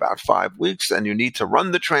basically about 5 weeks, and you need to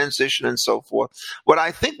run the transition and so forth. What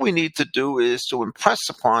I think we need to do is to impress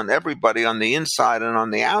upon everybody on the inside and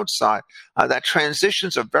on the outside that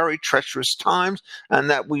transitions are very treacherous times, and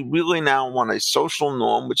that we really now want a social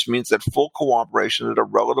norm, which means that full cooperation at a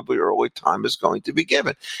relatively early time is going to be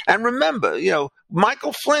given. And remember,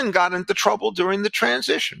 Michael Flynn got into trouble during the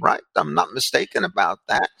transition, right? I'm not mistaken about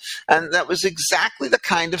that. And that was exactly the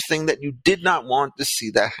kind of thing that you did not want to see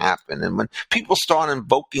that happen. And when people start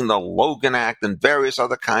invoking the Logan Act and various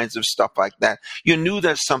other kinds of stuff like that, you knew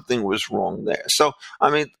that something was wrong there. So, I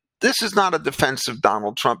mean, this is not a defense of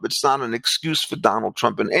Donald Trump. It's not an excuse for Donald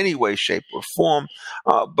Trump in any way, shape, or form.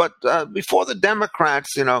 But before the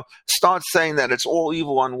Democrats, start saying that it's all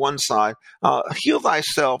evil on one side, heal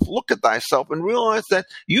thyself, look at thyself, and realize that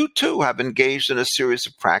you too have engaged in a series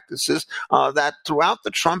of practices that throughout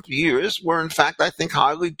the Trump years were, in fact, I think,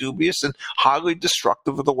 highly dubious and highly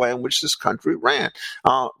destructive of the way in which this country ran.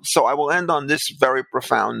 So I will end on this very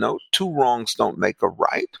profound note. Two wrongs don't make a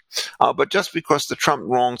right. But just because the Trump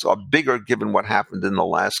wrongs are bigger given what happened in the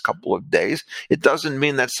last couple of days, it doesn't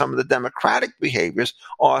mean that some of the Democratic behaviors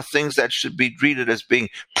are things that should be treated as being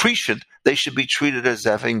prescient. They should be treated as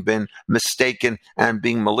having been mistaken and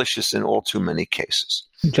being malicious in all too many cases.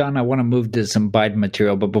 John, I want to move to some Biden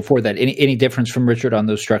material, but before that, any difference from Richard on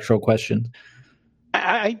those structural questions?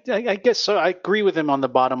 I guess so. I agree with him on the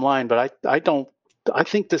bottom line, but I don't. I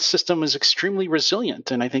think the system is extremely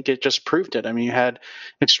resilient, and I think it just proved it. I mean, you had an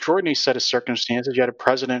extraordinary set of circumstances. You had a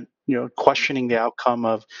president, questioning the outcome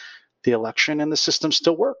of the election, and the system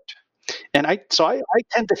still worked. And I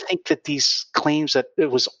tend to think that these claims that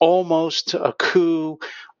it was almost a coup,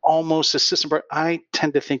 almost a system, I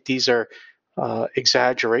tend to think these are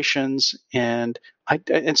exaggerations and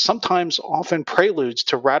sometimes often preludes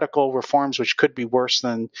to radical reforms, which could be worse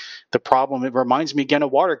than the problem. It reminds me again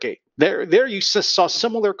of Watergate. There you saw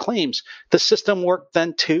similar claims. The system worked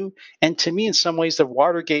then too, and to me, in some ways, the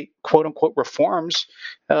Watergate "quote unquote" reforms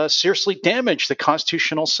seriously damaged the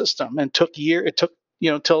constitutional system and took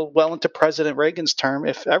till well into President Reagan's term,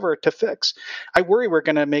 if ever, to fix. I worry we're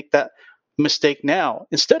going to make that mistake now.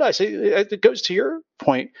 Instead, I say it goes to your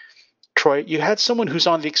point, Troy. You had someone who's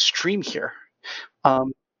on the extreme here.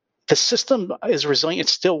 The system is resilient.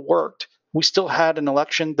 It still worked. We still had an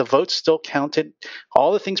election. The votes still counted.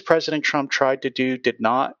 All the things President Trump tried to do did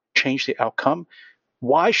not change the outcome.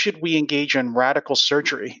 Why should we engage in radical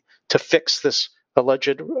surgery to fix this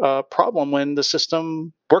alleged problem when the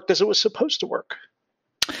system worked as it was supposed to work?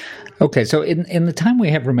 Okay, so in the time we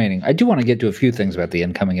have remaining, I do want to get to a few things about the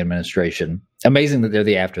incoming administration. Amazing that they're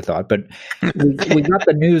the afterthought, but we got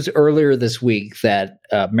the news earlier this week that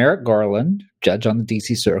Merrick Garland, judge on the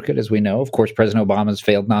D.C. Circuit, as we know, of course, President Obama's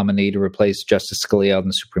failed nominee to replace Justice Scalia on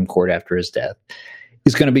the Supreme Court after his death,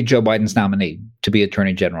 is going to be Joe Biden's nominee to be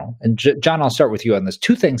Attorney General. And John, I'll start with you on this.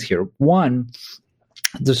 Two things here. One,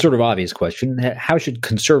 the sort of obvious question, how should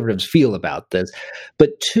conservatives feel about this?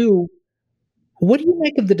 But two, What do you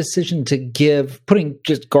make of the decision to give, putting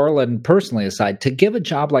just Garland personally aside, to give a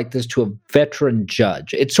job like this to a veteran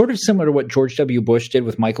judge? It's sort of similar to what George W. Bush did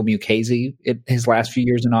with Michael Mukasey in his last few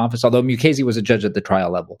years in office, although Mukasey was a judge at the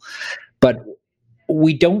trial level. But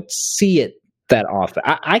we don't see it that often.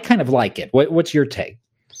 I kind of like it. What's your take?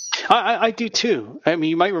 I do too. I mean,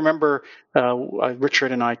 you might remember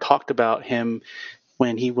Richard and I talked about him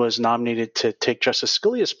when he was nominated to take Justice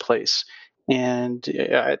Scalia's place. And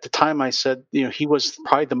at the time I said, he was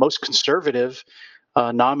probably the most conservative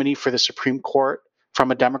nominee for the Supreme Court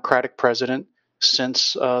from a Democratic president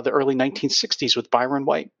since the early 1960s with Byron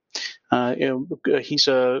White. Garland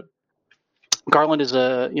is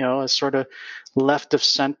a sort of left of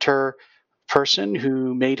center person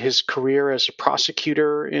who made his career as a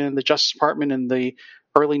prosecutor in the Justice Department in the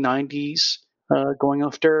early 90s, going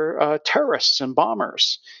after terrorists and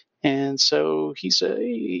bombers. And so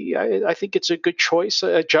I think it's a good choice.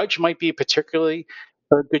 A judge might be particularly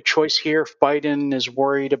a good choice here if Biden is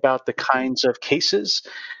worried about the kinds of cases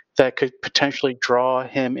that could potentially draw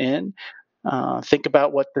him in. Think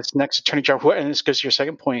about what this next attorney general, and this goes to your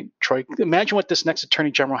second point, Troy. Imagine what this next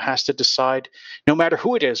attorney general has to decide, no matter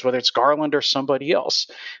who it is, whether it's Garland or somebody else.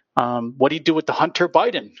 What do you do with the Hunter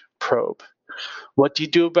Biden probe? What do you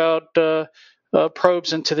do about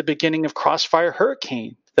probes into the beginning of Crossfire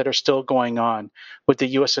Hurricane that are still going on with the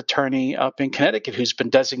U.S. attorney up in Connecticut who's been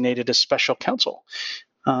designated as special counsel?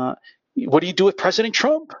 What do you do with President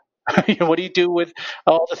Trump? What do you do with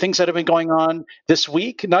all the things that have been going on this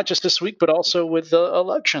week, not just this week, but also with the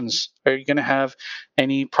elections? Are you going to have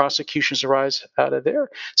any prosecutions arise out of there?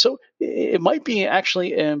 So it might be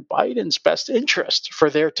actually in Biden's best interest for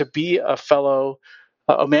there to be a fellow,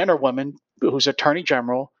 a man or woman who's attorney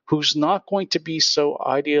general, who's not going to be so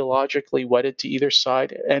ideologically wedded to either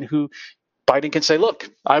side, and who Biden can say, look,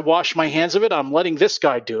 I wash my hands of it. I'm letting this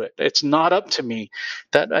guy do it. It's not up to me.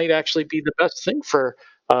 That might actually be the best thing for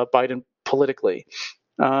Biden politically.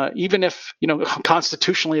 Even if,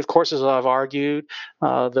 constitutionally, of course, as I've argued,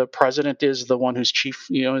 the president is the one who's chief,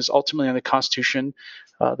 is ultimately in the Constitution,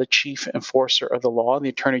 the chief enforcer of the law, and the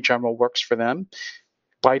attorney general works for them.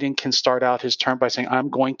 Biden can start out his term by saying,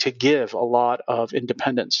 I'm going to give a lot of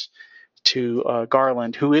independence to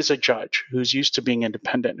Garland, who is a judge, who's used to being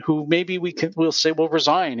independent, who maybe we'll say will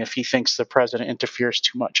resign if he thinks the president interferes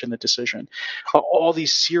too much in the decision. All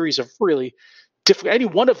these series of really any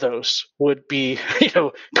one of those would be,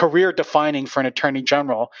 career defining for an attorney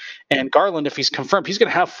general. And Garland, if he's confirmed, he's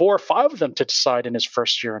going to have 4 or 5 of them to decide in his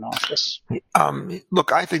first year in office.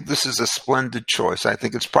 Look, I think this is a splendid choice. I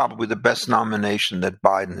think it's probably the best nomination that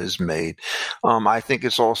Biden has made. I think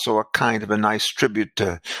it's also a kind of a nice tribute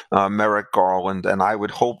to Merrick Garland. And I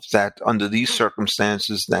would hope that under these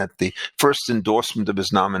circumstances that the first endorsement of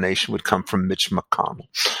his nomination would come from Mitch McConnell.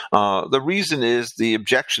 The reason is the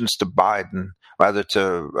objections to Biden, rather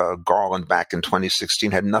to Garland back in 2016,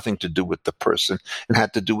 had nothing to do with the person and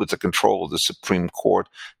had to do with the control of the Supreme Court.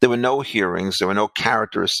 There were no hearings. There were no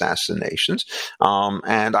character assassinations.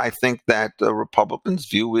 And I think that the Republicans'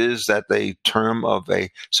 view is that the term of a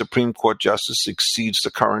Supreme Court justice exceeds the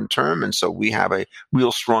current term. And so we have a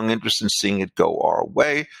real strong interest in seeing it go our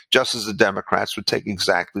way, just as the Democrats would take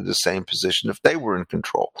exactly the same position if they were in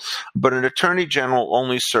control. But an attorney general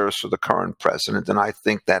only serves for the current president. And I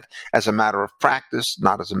think that as a matter of practice,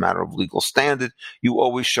 not as a matter of legal standard, you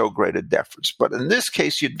always show greater deference. But in this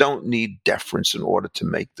case, you don't need deference in order to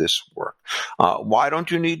make this work. Why don't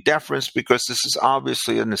you need deference? Because this is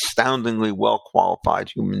obviously an astoundingly well-qualified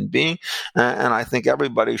human being, and I think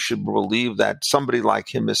everybody should believe that somebody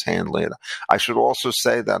like him is handling it. I should also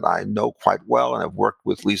say that I know quite well, and I've worked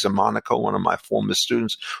with Lisa Monaco, one of my former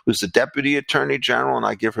students, who's the Deputy Attorney General, and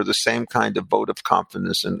I give her the same kind of vote of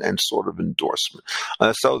confidence and sort of endorsement.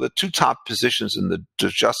 So the 2 top positions in the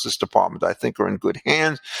Justice Department, I think, are in good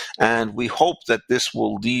hands, and we hope that this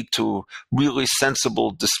will lead to really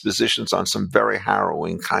sensible dispositions on some very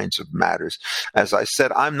harrowing kinds of matters. As I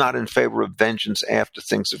said, I'm not in favor of vengeance after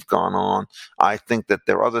things have gone on. I think that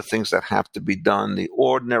there are other things that have to be done. The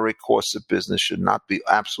ordinary course of business should not be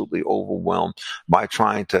absolutely overwhelmed by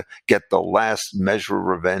trying to get the last measure of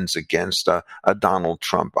revenge against a Donald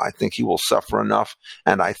Trump. I think he will suffer enough,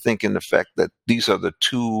 and I think, in effect, that these are the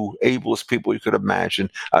 2 ablest people you could imagine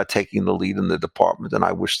taking the lead in the department, and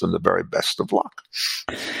I wish them the very best of luck.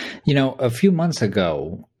 A few months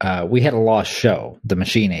ago, we had a lost show, The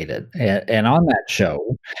Machine Aided, and on that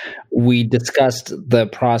show, we discussed the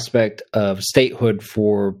prospect of statehood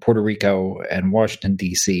for Puerto Rico and Washington,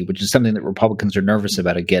 D.C., which is something that Republicans are nervous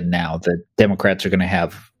about again now that Democrats are going to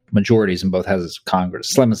have majorities in both houses of Congress,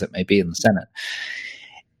 slim as it may be in the Senate.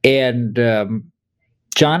 And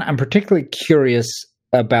John, I'm particularly curious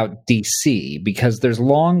about D.C. because there's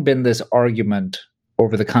long been this argument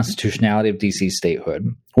over the constitutionality of D.C.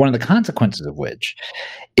 statehood, one of the consequences of which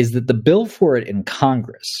is that the bill for it in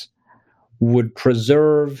Congress would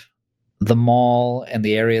preserve the mall and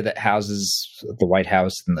the area that houses the White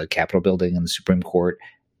House and the Capitol building and the Supreme Court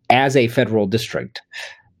as a federal district,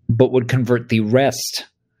 but would convert the rest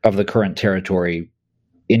of the current territory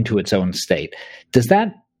into its own state. Does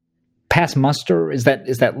that pass muster? Is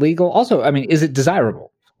that legal? Also, I mean, is it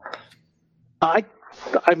desirable?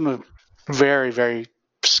 I'm very, very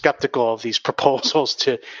skeptical of these proposals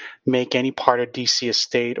to make any part of DC a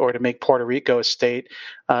state or to make Puerto Rico a state.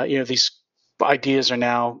 These ideas are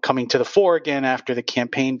now coming to the fore again after the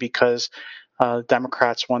campaign because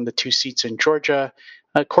Democrats won the 2 seats in Georgia.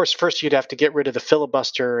 Of course, first you'd have to get rid of the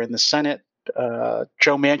filibuster in the Senate.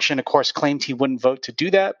 Joe Manchin, of course, claimed he wouldn't vote to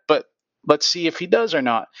do that, but let's see if he does or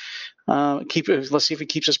not. Let's see if he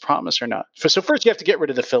keeps his promise or not. So first you have to get rid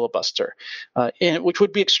of the filibuster, which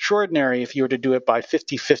would be extraordinary if you were to do it by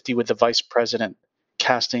 50-50 with the vice president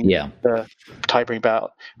casting the tie-breaking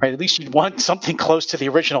ballot. Right? At least you'd want something close to the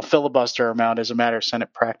original filibuster amount as a matter of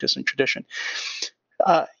Senate practice and tradition.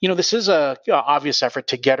 This is a obvious effort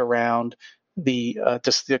to get around the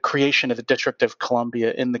creation of the District of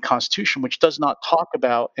Columbia in the Constitution, which does not talk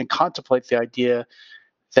about and contemplate the idea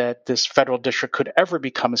that this federal district could ever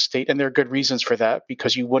become a state. And there are good reasons for that,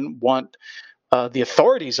 because you wouldn't want the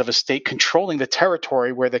authorities of a state controlling the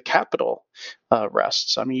territory where the capital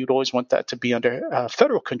rests. I mean, you'd always want that to be under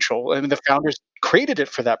federal control. I mean, the founders created it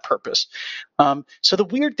for that purpose. So the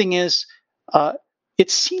weird thing is, it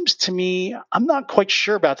seems to me, I'm not quite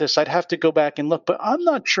sure about this. I'd have to go back and look, but I'm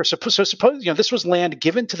not sure. So suppose this was land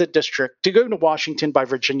given to the district to go to Washington by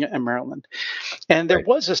Virginia and Maryland. And there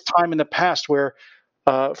was this time in the past where,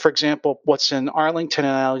 for example, what's in Arlington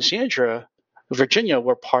and Alexandria, Virginia,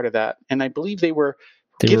 were part of that. And I believe they were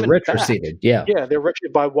retroceded. Yeah, they're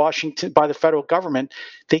retroceded by Washington, by the federal government.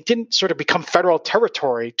 They didn't sort of become federal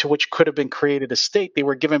territory to which could have been created a state. They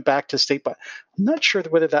were given back to the state, but I'm not sure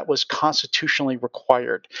whether that was constitutionally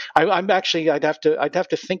required. I'd have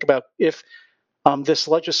to think about if this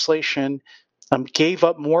legislation gave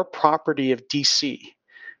up more property of D.C.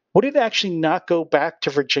 Would it actually not go back to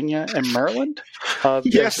Virginia and Maryland?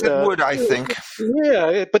 Yes, it would, I think.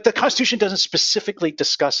 Yeah, but the Constitution doesn't specifically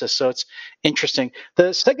discuss this, so it's interesting.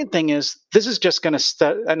 The second thing is, this is just going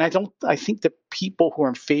to and I think that people who are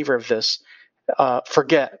in favor of this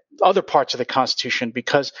forget other parts of the Constitution,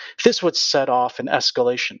 because this would set off an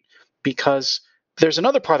escalation, because there's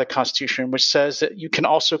another part of the Constitution which says that you can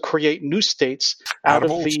also create new states out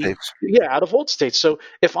of old states. So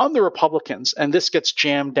if I'm the Republicans and this gets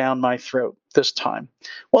jammed down my throat this time,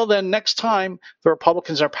 well, then next time the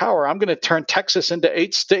Republicans are power, I'm going to turn Texas into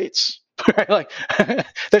 8 states. Like,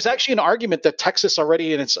 there's actually an argument that Texas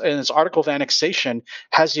already in its article of annexation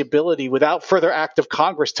has the ability, without further act of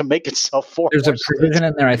Congress, to make itself 4. There's a provision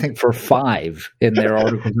in there, I think, for 5 in their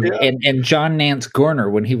article. And John Nance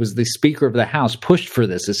Garner, when he was the Speaker of the House, pushed for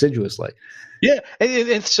this assiduously. Yeah,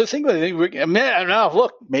 and so think about it. Man,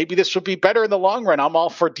 look, maybe this would be better in the long run. I'm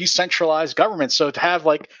all for decentralized government. So to have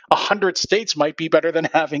like 100 states might be better than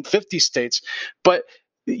having 50 states. But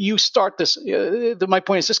you start this. My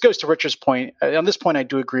point is, this goes to Richard's point. On this point, I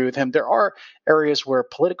do agree with him. There are areas where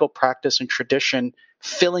political practice and tradition,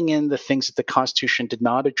 filling in the things that the Constitution did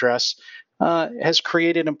not address, has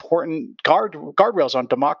created important guardrails on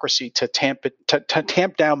democracy to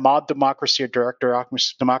tamp down mob democracy or direct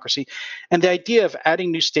democracy. And the idea of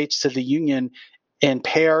adding new states to the Union in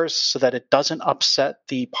pairs so that it doesn't upset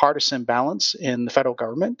the partisan balance in the federal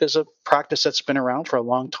government is a practice that's been around for a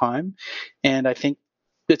long time. And I think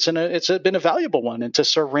it's been a valuable one, and to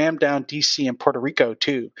sort of ram down D.C. and Puerto Rico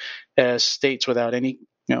too as states without any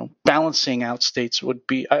balancing out states would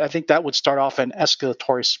be. I think that would start off an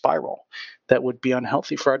escalatory spiral that would be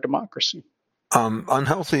unhealthy for our democracy.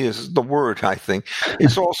 Unhealthy is the word, I think.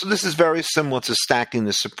 It's also, this is very similar to stacking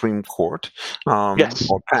the Supreme Court, or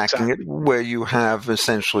packing it, where you have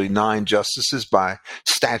essentially 9 justices by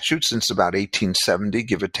statute since about 1870,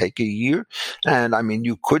 give or take a year. And I mean,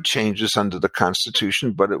 you could change this under the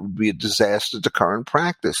Constitution, but it would be a disaster to current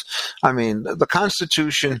practice. I mean, the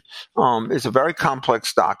Constitution is a very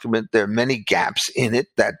complex document. There are many gaps in it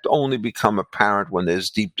that only become apparent when there's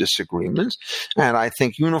deep disagreements. And I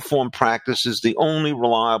think uniform practice is is the only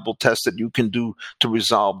reliable test that you can do to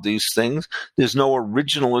resolve these things. There's no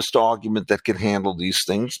originalist argument that can handle these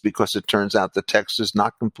things because it turns out the text is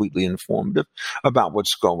not completely informative about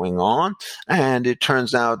what's going on. And it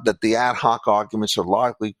turns out that the ad hoc arguments are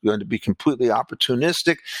likely going to be completely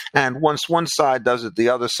opportunistic. And once one side does it, the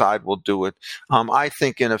other side will do it. I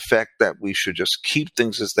think, in effect, that we should just keep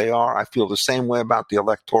things as they are. I feel the same way about the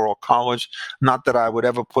Electoral College. Not that I would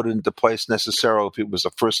ever put it into place necessarily if it was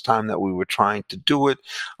the first time that we were trying to do it.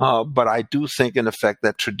 But I do think, in effect,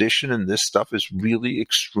 that tradition and this stuff is really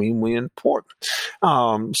extremely important.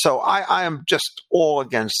 So I am just all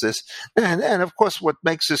against this. And of course, what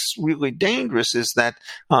makes this really dangerous is that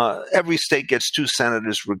every state gets 2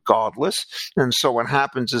 senators regardless. And so what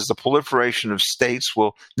happens is the proliferation of states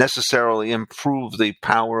will necessarily improve the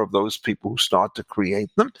power of those people who start to create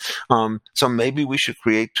them. So maybe we should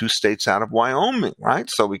create 2 states out of Wyoming, right?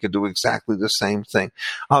 So we could do exactly the same thing.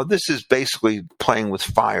 This is basically playing with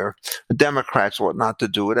fire. The Democrats ought not to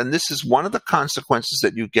do it. And this is one of the consequences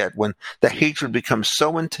that you get when the hatred becomes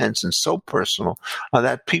so intense and so personal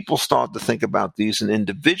that people start to think about these in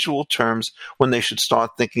individual terms when they should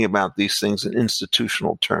start thinking about these things in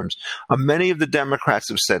institutional terms. Many of the Democrats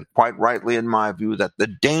have said, quite rightly in my view, that the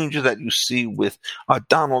danger that you see with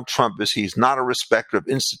Donald Trump is he's not a respecter of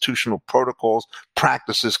institutional protocols,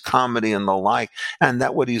 practices, comedy, and the like, and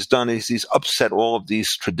that what he's done is he's upset all of these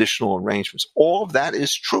traditional arrangements. All of that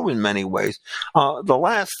is true in many ways. The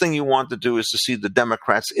last thing you want to do is to see the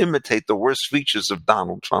Democrats imitate the worst features of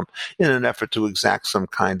Donald Trump in an effort to exact some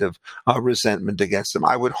kind of resentment against him.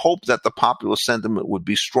 I would hope that the popular sentiment would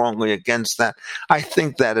be strongly against that. I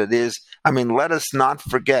think that it is. I mean, let us not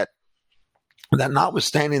forget that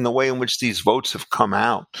notwithstanding the way in which these votes have come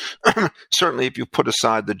out, certainly if you put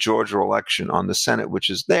aside the Georgia election on the Senate, which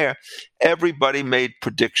is there, everybody made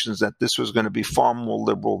predictions that this was going to be far more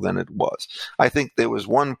liberal than it was. I think there was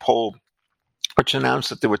one poll which announced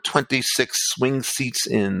that there were 26 swing seats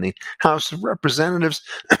in the House of Representatives.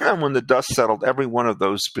 And when the dust settled, every one of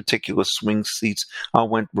those particular swing seats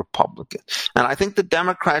went Republican. And I think the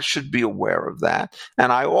Democrats should be aware of that.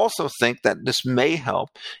 And I also think that this may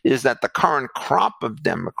help is that the current crop of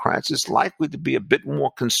Democrats is likely to be a bit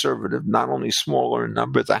more conservative, not only smaller in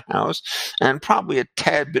number of the House, and probably a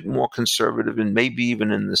tad bit more conservative and maybe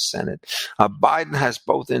even in the Senate. Biden has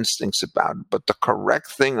both instincts about it, but the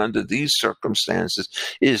correct thing under these circumstances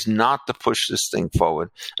is not to push this thing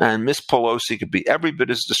forward. And Miss Pelosi could be every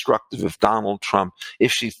bit as destructive of Donald Trump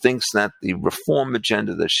if she thinks that the reform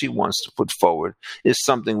agenda that she wants to put forward is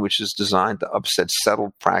something which is designed to upset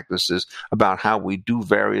settled practices about how we do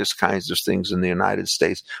various kinds of things in the United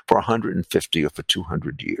States for 150 or for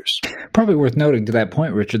 200 years. Probably worth noting to that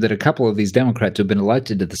point, Richard, that a couple of these Democrats who have been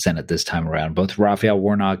elected to the Senate this time around, both Raphael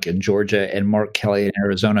Warnock in Georgia and Mark Kelly in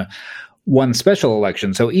Arizona, won special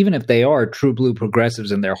elections. So even if they are true blue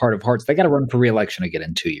progressives in their heart of hearts, they got to run for re-election again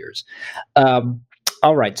in 2 years.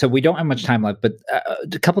 All right. So we don't have much time left, but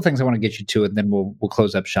a couple things I want to get you to, and then we'll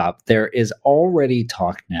close up shop. There is already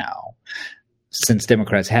talk now, since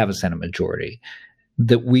Democrats have a Senate majority,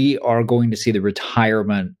 that we are going to see the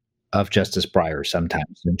retirement of Justice Breyer sometime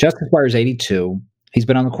soon. Justice Breyer is 82. He's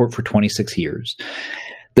been on the court for 26 years.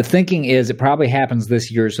 The thinking is it probably happens this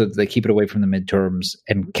year so that they keep it away from the midterms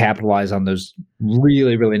and capitalize on those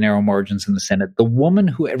really, really narrow margins in the Senate. The woman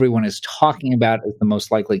who everyone is talking about as the most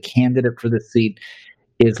likely candidate for the seat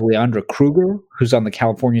is Leandra Kruger, who's on the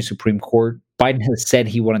California Supreme Court. Biden has said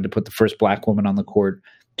he wanted to put the first black woman on the court.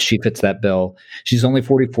 She fits that bill. She's only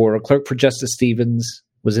 44, a clerk for Justice Stevens,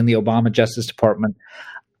 was in the Obama Justice Department.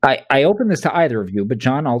 I open this to either of you, but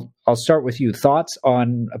John, I'll start with you. Thoughts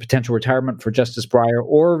on a potential retirement for Justice Breyer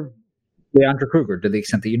or Leandra Kruger, to the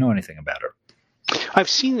extent that you know anything about her? I've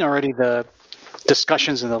seen already the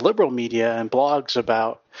discussions in the liberal media and blogs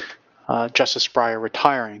about Justice Breyer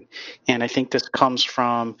retiring, and I think this comes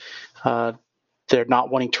from they're not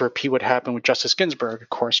wanting to repeat what happened with Justice Ginsburg. Of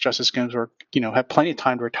course, Justice Ginsburg, had plenty of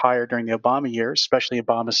time to retire during the Obama years, especially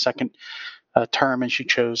Obama's second term, and she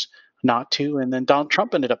chose not to, and then Donald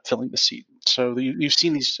Trump ended up filling the seat. So you've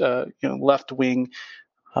seen these left-wing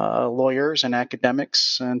lawyers and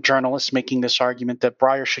academics and journalists making this argument that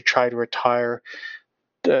Breyer should try to retire,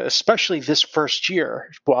 especially this first year,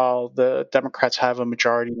 while the Democrats have a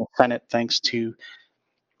majority in the Senate thanks to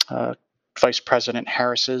Vice President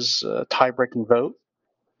Harris's tie-breaking vote,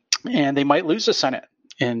 and they might lose the Senate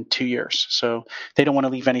in 2 years. So they don't want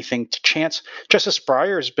to leave anything to chance. Justice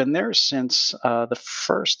Breyer has been there since the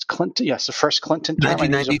first Clinton term.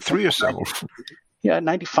 1993 or so.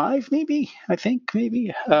 95 maybe. I think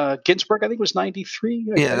maybe Ginsburg I think was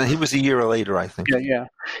 93. Yeah, he was a year later, I think. Yeah.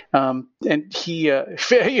 And he,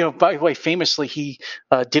 by the way, famously, he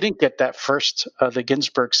didn't get that the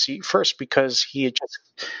Ginsburg seat first because he had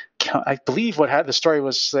I believe the story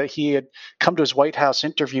was that he had come to his White House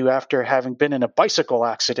interview after having been in a bicycle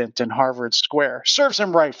accident in Harvard Square. Serves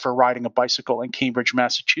him right for riding a bicycle in Cambridge,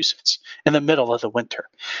 Massachusetts in the middle of the winter.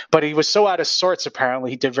 But he was so out of sorts,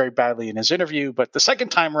 apparently, he did very badly in his interview. But the second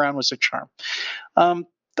time around was a charm.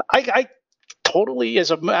 I totally,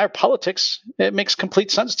 as a matter of politics, it makes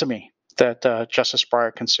complete sense to me that Justice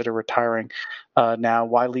Breyer consider retiring now.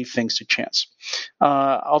 Why leave things to chance?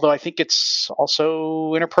 Although I think it's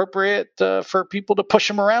also inappropriate for people to push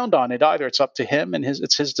him around on it either. It's up to him and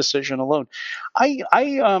it's his decision alone. I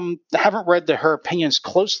haven't read her opinions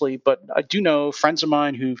closely, but I do know friends of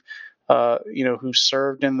mine who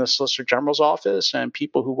served in the Solicitor General's office and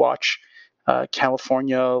people who watch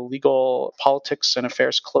California legal politics and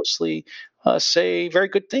affairs closely say very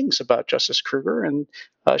good things about Justice Kruger. And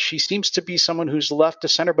she seems to be someone who's left to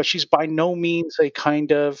center, but she's by no means a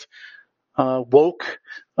kind of woke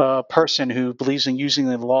person who believes in using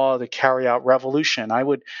the law to carry out revolution. I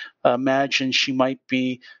would imagine she might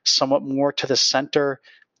be somewhat more to the center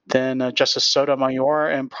than Justice Sotomayor,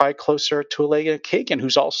 and probably closer to Elena Kagan,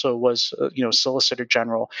 who's also was Solicitor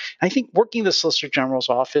General. I think working the Solicitor General's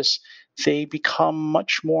office, they become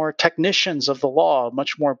much more technicians of the law,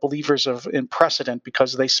 much more believers in precedent,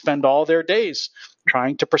 because they spend all their days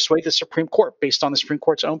trying to persuade the Supreme Court based on the Supreme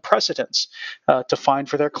Court's own precedents to find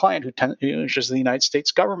for their client, which is the United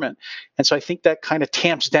States government. And so I think that kind of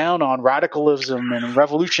tamps down on radicalism and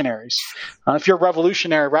revolutionaries. If you're a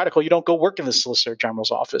revolutionary radical, you don't go work in the Solicitor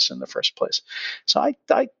General's office in the first place. So I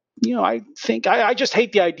think I just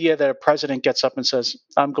hate the idea that a president gets up and says,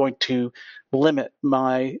 I'm going to limit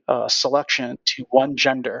my selection to one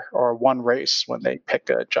gender or one race when they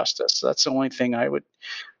pick a justice. That's the only thing I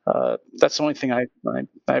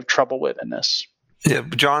have trouble with in this. Yeah,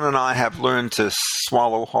 John and I have learned to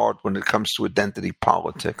swallow hard when it comes to identity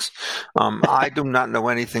politics. I do not know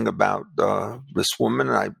anything about this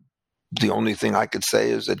woman. The only thing I could say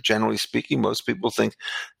is that, generally speaking, most people think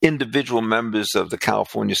individual members of the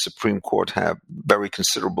California Supreme Court have very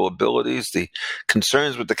considerable abilities. The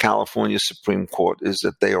concerns with the California Supreme Court is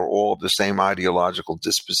that they are all of the same ideological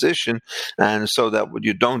disposition, and so that what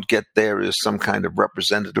you don't get there is some kind of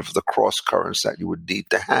representative of the cross currents that you would need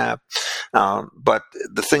to have. But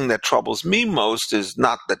the thing that troubles me most is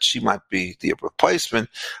not that she might be the replacement.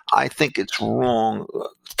 I think it's wrong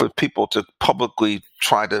for people to publicly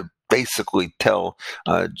try to basically tell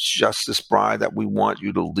Justice Breyer that we want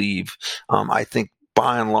you to leave. I think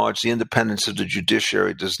by and large, the independence of the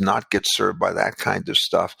judiciary does not get served by that kind of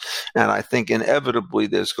stuff. And I think inevitably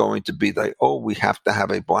there's going to be we have to have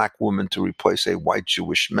a black woman to replace a white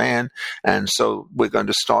Jewish man. And so we're going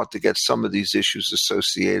to start to get some of these issues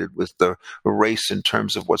associated with the race in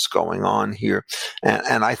terms of what's going on here.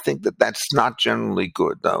 And I think that that's not generally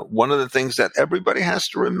good. One of the things that everybody has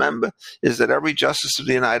to remember is that every justice of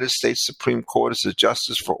the United States Supreme Court is a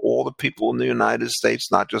justice for all the people in the United States,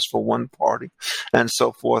 not just for one party. And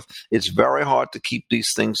so forth. It's very hard to keep these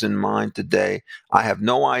things in mind today. I have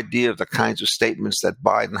no idea of the kinds of statements that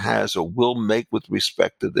Biden has or will make with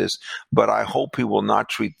respect to this, but I hope he will not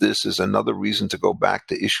treat this as another reason to go back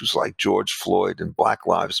to issues like George Floyd and Black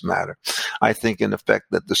Lives Matter. I think, in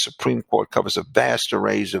effect, that the Supreme Court covers a vast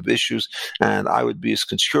array of issues, and I would be as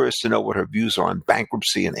curious to know what her views are on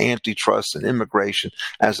bankruptcy and antitrust and immigration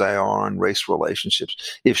as I are on race relationships.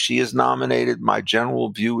 If she is nominated, my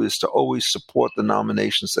general view is to always support the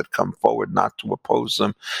nominations that come forward, not to oppose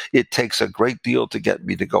them. It takes a great deal to get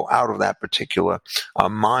me to go out of that particular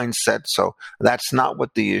mindset. So that's not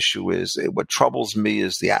what the issue is. What troubles me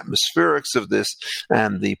is the atmospherics of this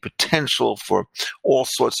and the potential for all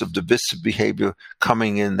sorts of divisive behavior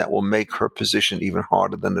coming in that will make her position even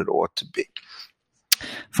harder than it ought to be.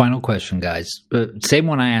 Final question, guys. Same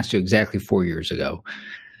one I asked you exactly 4 years ago.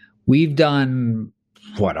 We've done,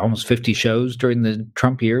 almost 50 shows during the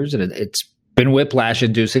Trump years, and it's been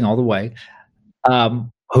whiplash-inducing all the way.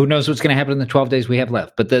 Who knows what's going to happen in the 12 days we have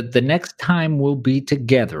left? But the next time we'll be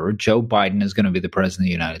together, Joe Biden is going to be the president of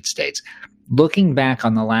the United States. Looking back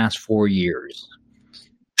on the last 4 years,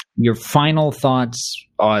 your final thoughts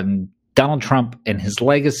on Donald Trump and his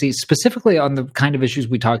legacy, specifically on the kind of issues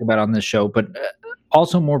we talk about on this show, but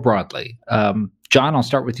also more broadly. John, I'll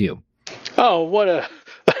start with you. Oh, what a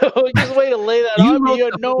just way to lay that on me. You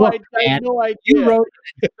had no idea. I had no idea. You wrote.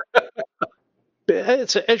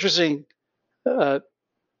 It's an interesting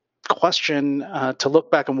question to look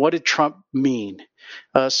back on what did Trump mean.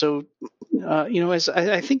 As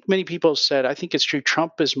I think many people have said, I think it's true.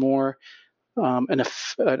 Trump is more an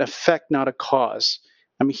effect, not a cause.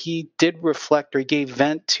 I mean, he did reflect, or he gave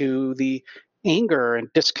vent to the anger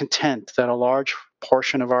and discontent that a large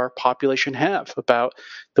portion of our population have about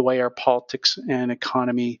the way our politics and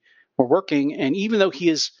economy were working. And even though he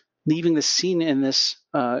is leaving the scene in this,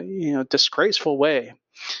 disgraceful way,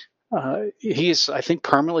 he has, I think,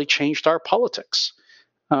 permanently changed our politics.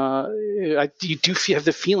 You do have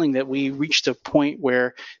the feeling that we reached a point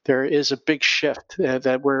where there is a big shift,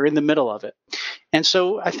 that we're in the middle of it. And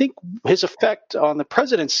so I think his effect on the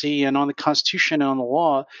presidency and on the Constitution and on the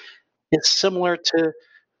law is similar to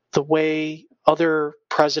the way other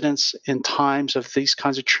presidents in times of these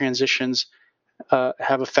kinds of transitions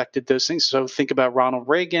have affected those things. So think about Ronald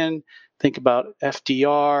Reagan, think about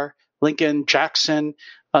FDR, Lincoln, Jackson.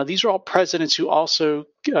 These are all presidents who also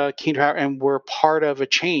came to power and were part of a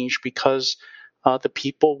change because the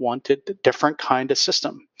people wanted a different kind of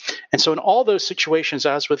system. And so in all those situations,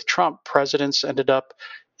 as with Trump, presidents ended up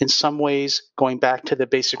in some ways going back to the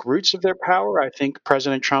basic roots of their power. I think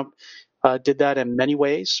President Trump did that in many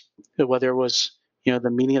ways, whether it was the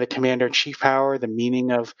meaning of the commander-in-chief power, the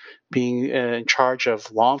meaning of being in charge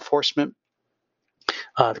of law enforcement,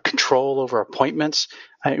 the control over appointments.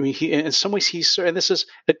 I mean, in some ways, and this is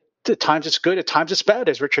at times it's good, at times it's bad,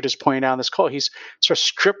 as Richard is pointing out in this call. He's sort of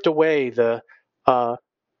stripped away the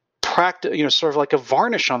practice, sort of like a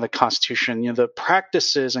varnish on the Constitution. The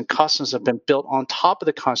practices and customs have been built on top of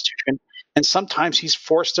the Constitution, and sometimes he's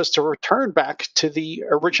forced us to return back to the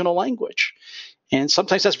original language. And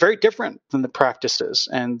sometimes that's very different than the practices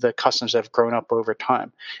and the customs that have grown up over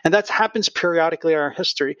time. And that happens periodically in our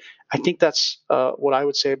history. I think that's what I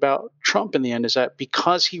would say about Trump in the end, is that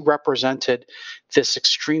because he represented this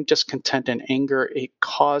extreme discontent and anger, it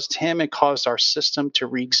caused him and caused our system to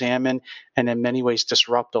re-examine and in many ways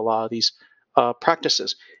disrupt a lot of these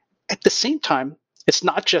practices. At the same time, it's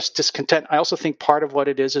not just discontent. I also think part of what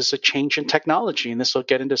it is a change in technology. And this will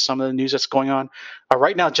get into some of the news that's going on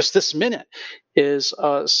right now, just this minute, is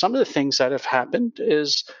some of the things that have happened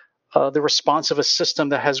is the response of a system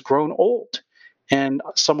that has grown old and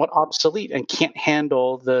somewhat obsolete and can't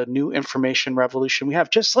handle the new information revolution we have.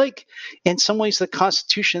 Just like in some ways the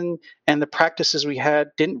Constitution and the practices we had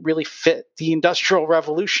didn't really fit the Industrial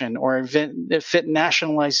Revolution or fit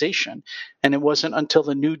nationalization. And it wasn't until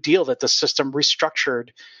the New Deal that the system restructured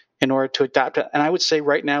in order to adapt it. And I would say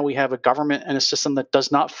right now we have a government and a system that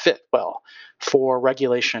does not fit well for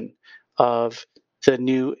regulation of the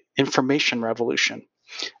new information revolution.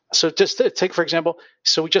 So just to take, for example,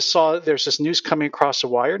 so we just saw there's this news coming across the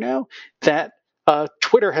wire now that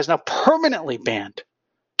Twitter has now permanently banned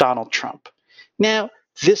Donald Trump. Now,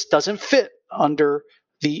 this doesn't fit under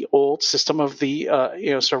the old system of the,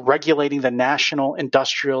 sort of regulating the national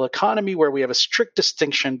industrial economy, where we have a strict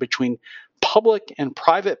distinction between public and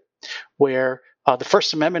private, where the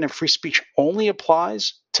First Amendment and free speech only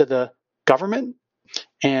applies to the government,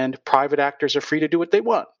 and private actors are free to do what they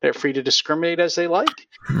want. They're free to discriminate as they like.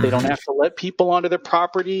 They don't have to let people onto their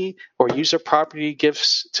property or use their property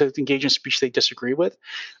gifts to engage in speech they disagree with.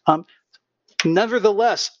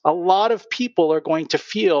 Nevertheless, a lot of people are going to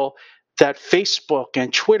feel that Facebook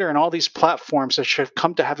and Twitter and all these platforms that should have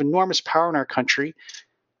come to have enormous power in our country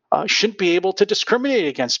shouldn't be able to discriminate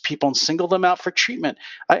against people and single them out for treatment.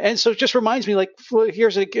 And so it just reminds me,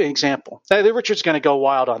 here's an example. Richard's going to go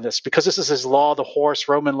wild on this because this is his law, the horse,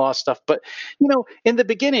 Roman law stuff. But, in the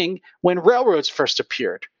beginning, when railroads first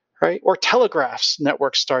appeared, right, or telegraphs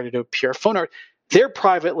networks started to appear, they're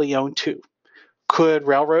privately owned too. Could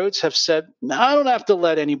railroads have said, no, I don't have to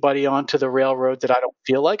let anybody onto the railroad that I don't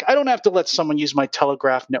feel like. I don't have to let someone use my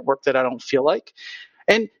telegraph network that I don't feel like.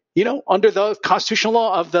 And under the constitutional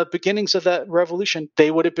law of the beginnings of that revolution,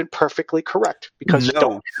 they would have been perfectly correct because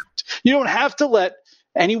you don't have to let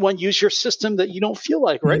anyone use your system that you don't feel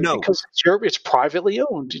like, right? No. Because it's privately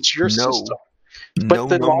owned. It's your system. But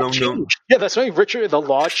the law changed. Yeah, that's right, Richard. The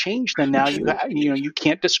law changed, and now you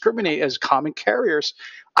can't discriminate as common carriers.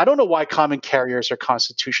 I don't know why common carriers are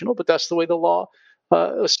constitutional, but that's the way the law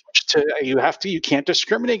switched to. You can't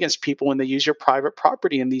discriminate against people when they use your private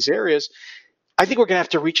property in these areas. I think we're going to have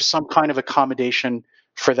to reach some kind of accommodation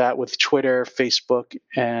for that with Twitter, Facebook,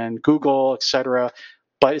 and Google, et cetera.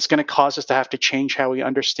 But it's going to cause us to have to change how we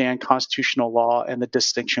understand constitutional law and the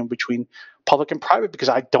distinction between public and private, because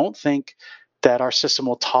I don't think that our system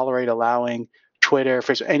will tolerate allowing Twitter,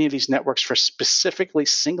 Facebook, any of these networks for specifically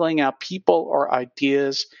singling out people or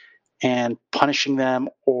ideas and punishing them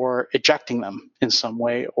or ejecting them in some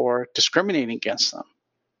way or discriminating against them.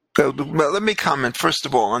 Well, let me comment, first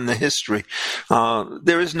of all, on the history.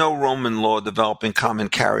 There is no Roman law developing common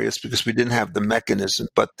carriers because we didn't have the mechanism,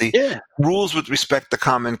 but the rules with respect to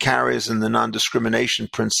common carriers and the non-discrimination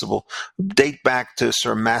principle date back to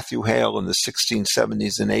Sir Matthew Hale in the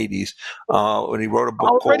 1670s and 80s when he wrote a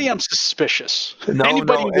book Already called... I'm suspicious. No,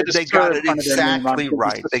 they got it exactly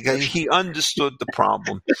right. He understood the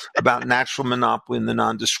problem about natural monopoly and the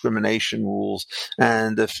non-discrimination rules.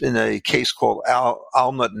 And in a case called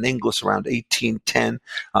Alnut and Inglis around 1810,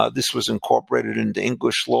 this was incorporated into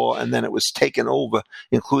English law, and then it was taken over,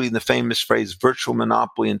 including the famous phrase virtual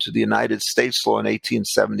monopoly, into the United States law in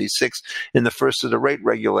 1876 in the first of the rate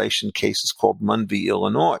regulation cases called Munn v.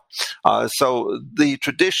 Illinois. So the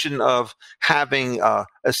tradition of having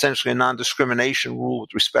essentially a non-discrimination rule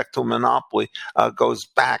with respect to a monopoly goes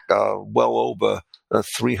back well over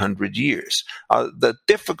 300 years. The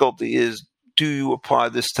difficulty is, do you apply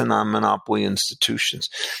this to non-monopoly institutions?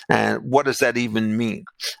 And what does that even mean?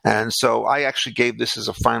 And so I actually gave this as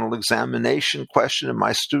a final examination question, and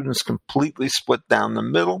my students completely split down the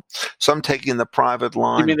middle. So I'm taking the private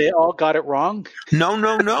line. You mean they all got it wrong?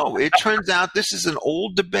 No. It turns out this is an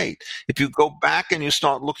old debate. If you go back and you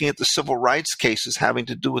start looking at the civil rights cases having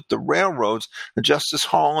to do with the railroads, Justice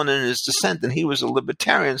Harlan in his dissent, and he was a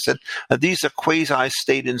libertarian, said these are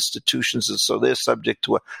quasi-state institutions, and so they're subject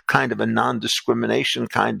to a kind of a non-discrimination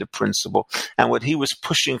kind of principle. And what he was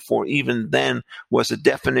pushing for even then was a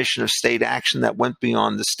definition of state action that went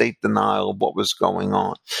beyond the state denial of what was going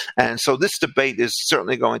on. And so this debate is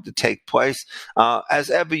certainly going to take place. As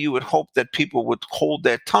ever, you would hope that people would hold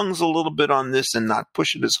their tongues a little bit on this and not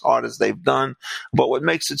push it as hard as they've done. But what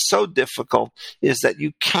makes it so difficult is that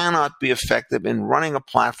you cannot be effective in running a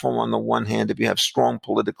platform on the one hand if you have strong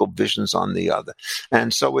political visions on the other.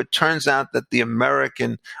 And so it turns out that the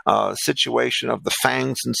American situation of the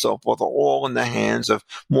FANGs and so forth are all in the hands of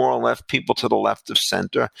more or less people to the left of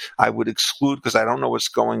center. I would exclude, because I don't know what's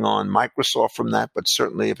going on, Microsoft from that, but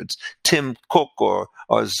certainly if it's Tim Cook or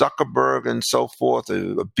Zuckerberg and so forth,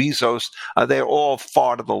 or Bezos, they're all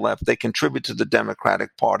far to the left. They contribute to the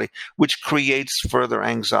Democratic Party, which creates further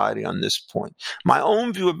anxiety on this point. My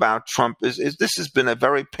own view about Trump is this has been a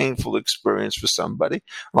very painful experience for somebody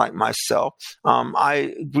like myself.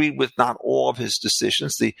 I agree with not all of his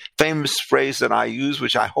decisions. The famous phrase that I use,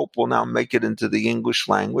 which I hope will now make it into the English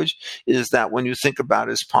language, is that when you think about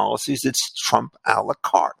his policies, it's Trump a la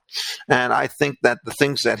carte. And I think that the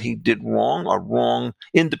things that he did wrong are wrong,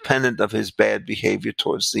 independent of his bad behavior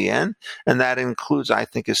towards the end. And that includes, I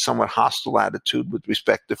think, his somewhat hostile attitude with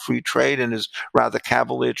respect to free trade and his rather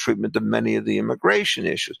cavalier treatment of many of the immigration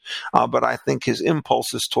issues. But I think his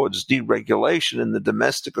impulses towards deregulation in the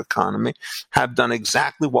domestic economy have done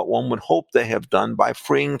exactly what one would hope they have done by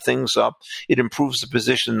freeing things up. It improves the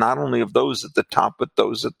position not only of those at the top, but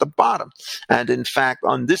those at the bottom. And in fact,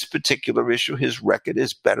 on this particular issue, his record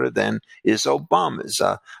is better than is Obama's.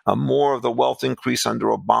 More of the wealth increase under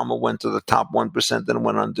Obama went to the top 1% than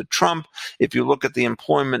went under Trump. If you look at the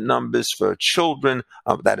employment numbers for children,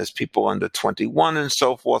 that is people under 21 and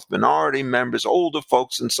so forth, minority members, older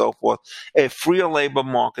folks and so forth, a freer labor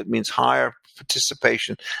market means higher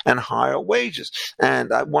participation and higher wages.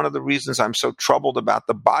 And one of the reasons I'm so troubled about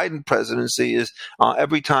the Biden presidency is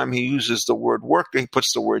every time he uses the word worker, he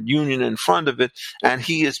puts the word union in front of it, and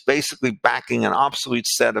he is basically backing an obsolete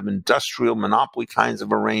set of industrial monopoly kinds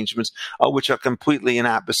of arrangements, which are completely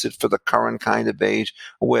inapposite for the current kind of age,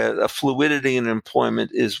 where a fluidity in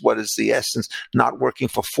employment is what is the essence, not working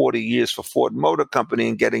for 40 years for Ford Motor Company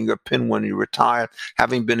and getting your PIN when you retire,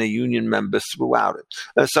 having been a union member throughout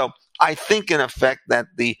it. So I think, in effect, that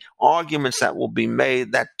the arguments that will be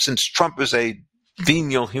made that since Trump is a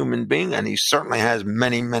venial human being, and he certainly has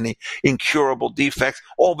many, many incurable defects,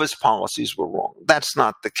 all of his policies were wrong. That's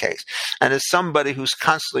not the case. And as somebody who's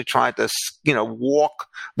constantly tried to, walk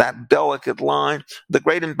that delicate line, the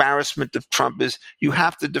great embarrassment of Trump is you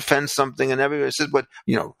have to defend something, and everybody says, but,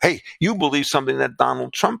 hey, you believe something that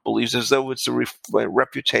Donald Trump believes, as though it's a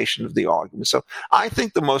reputation of the argument. So I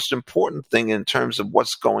think the most important thing in terms of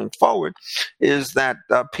what's going forward is that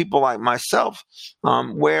people like myself,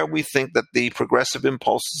 where we think that the progressive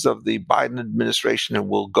impulses of the Biden administration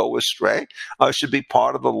will go astray, should be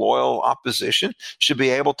part of the loyal opposition, should be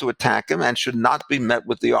able to attack him, and should not be met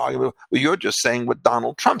with the argument, well, you're just saying what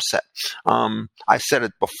Donald Trump said. I said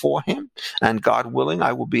it before him, and God willing,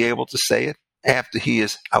 I will be able to say it after he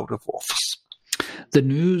is out of office. The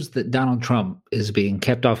news that Donald Trump is being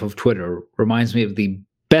kept off of Twitter reminds me of the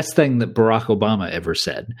best thing that Barack Obama ever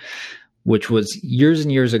said, which was years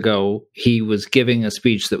and years ago, he was giving a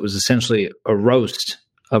speech that was essentially a roast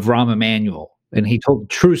of Rahm Emanuel. And he told a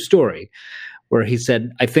true story where he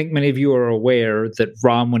said, I think many of you are aware that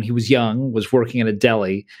Rahm, when he was young, was working at a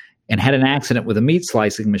deli and had an accident with a meat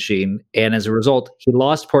slicing machine. And as a result, he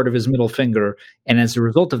lost part of his middle finger. And as a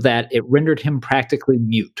result of that, it rendered him practically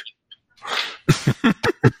mute.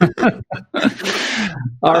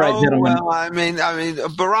 All right, gentlemen. Well, I mean,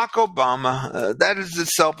 Barack Obama, that is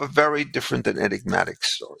itself a very different and enigmatic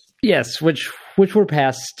story. Yes, which we're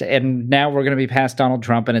past, and now we're going to be past Donald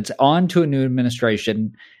Trump, and it's on to a new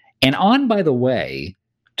administration, and on, by the way,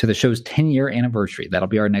 to the show's 10-year anniversary. That'll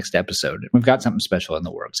be our next episode. We've got something special in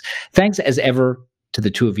the works. Thanks, as ever, to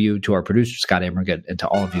the two of you, to our producer, Scott Emmergut, and to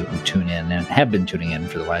all of you who tune in and have been tuning in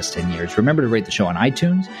for the last 10 years. Remember to rate the show on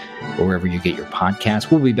iTunes or wherever you get your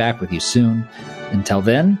podcasts. We'll be back with you soon. Until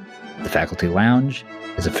then, the Faculty Lounge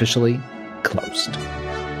is officially closed.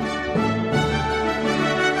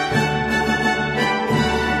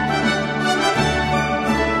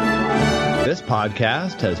 This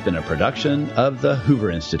podcast has been a production of the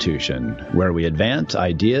Hoover Institution, where we advance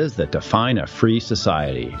ideas that define a free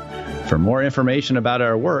society. For more information about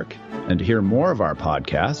our work and to hear more of our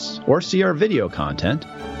podcasts or see our video content,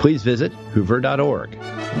 please visit hoover.org.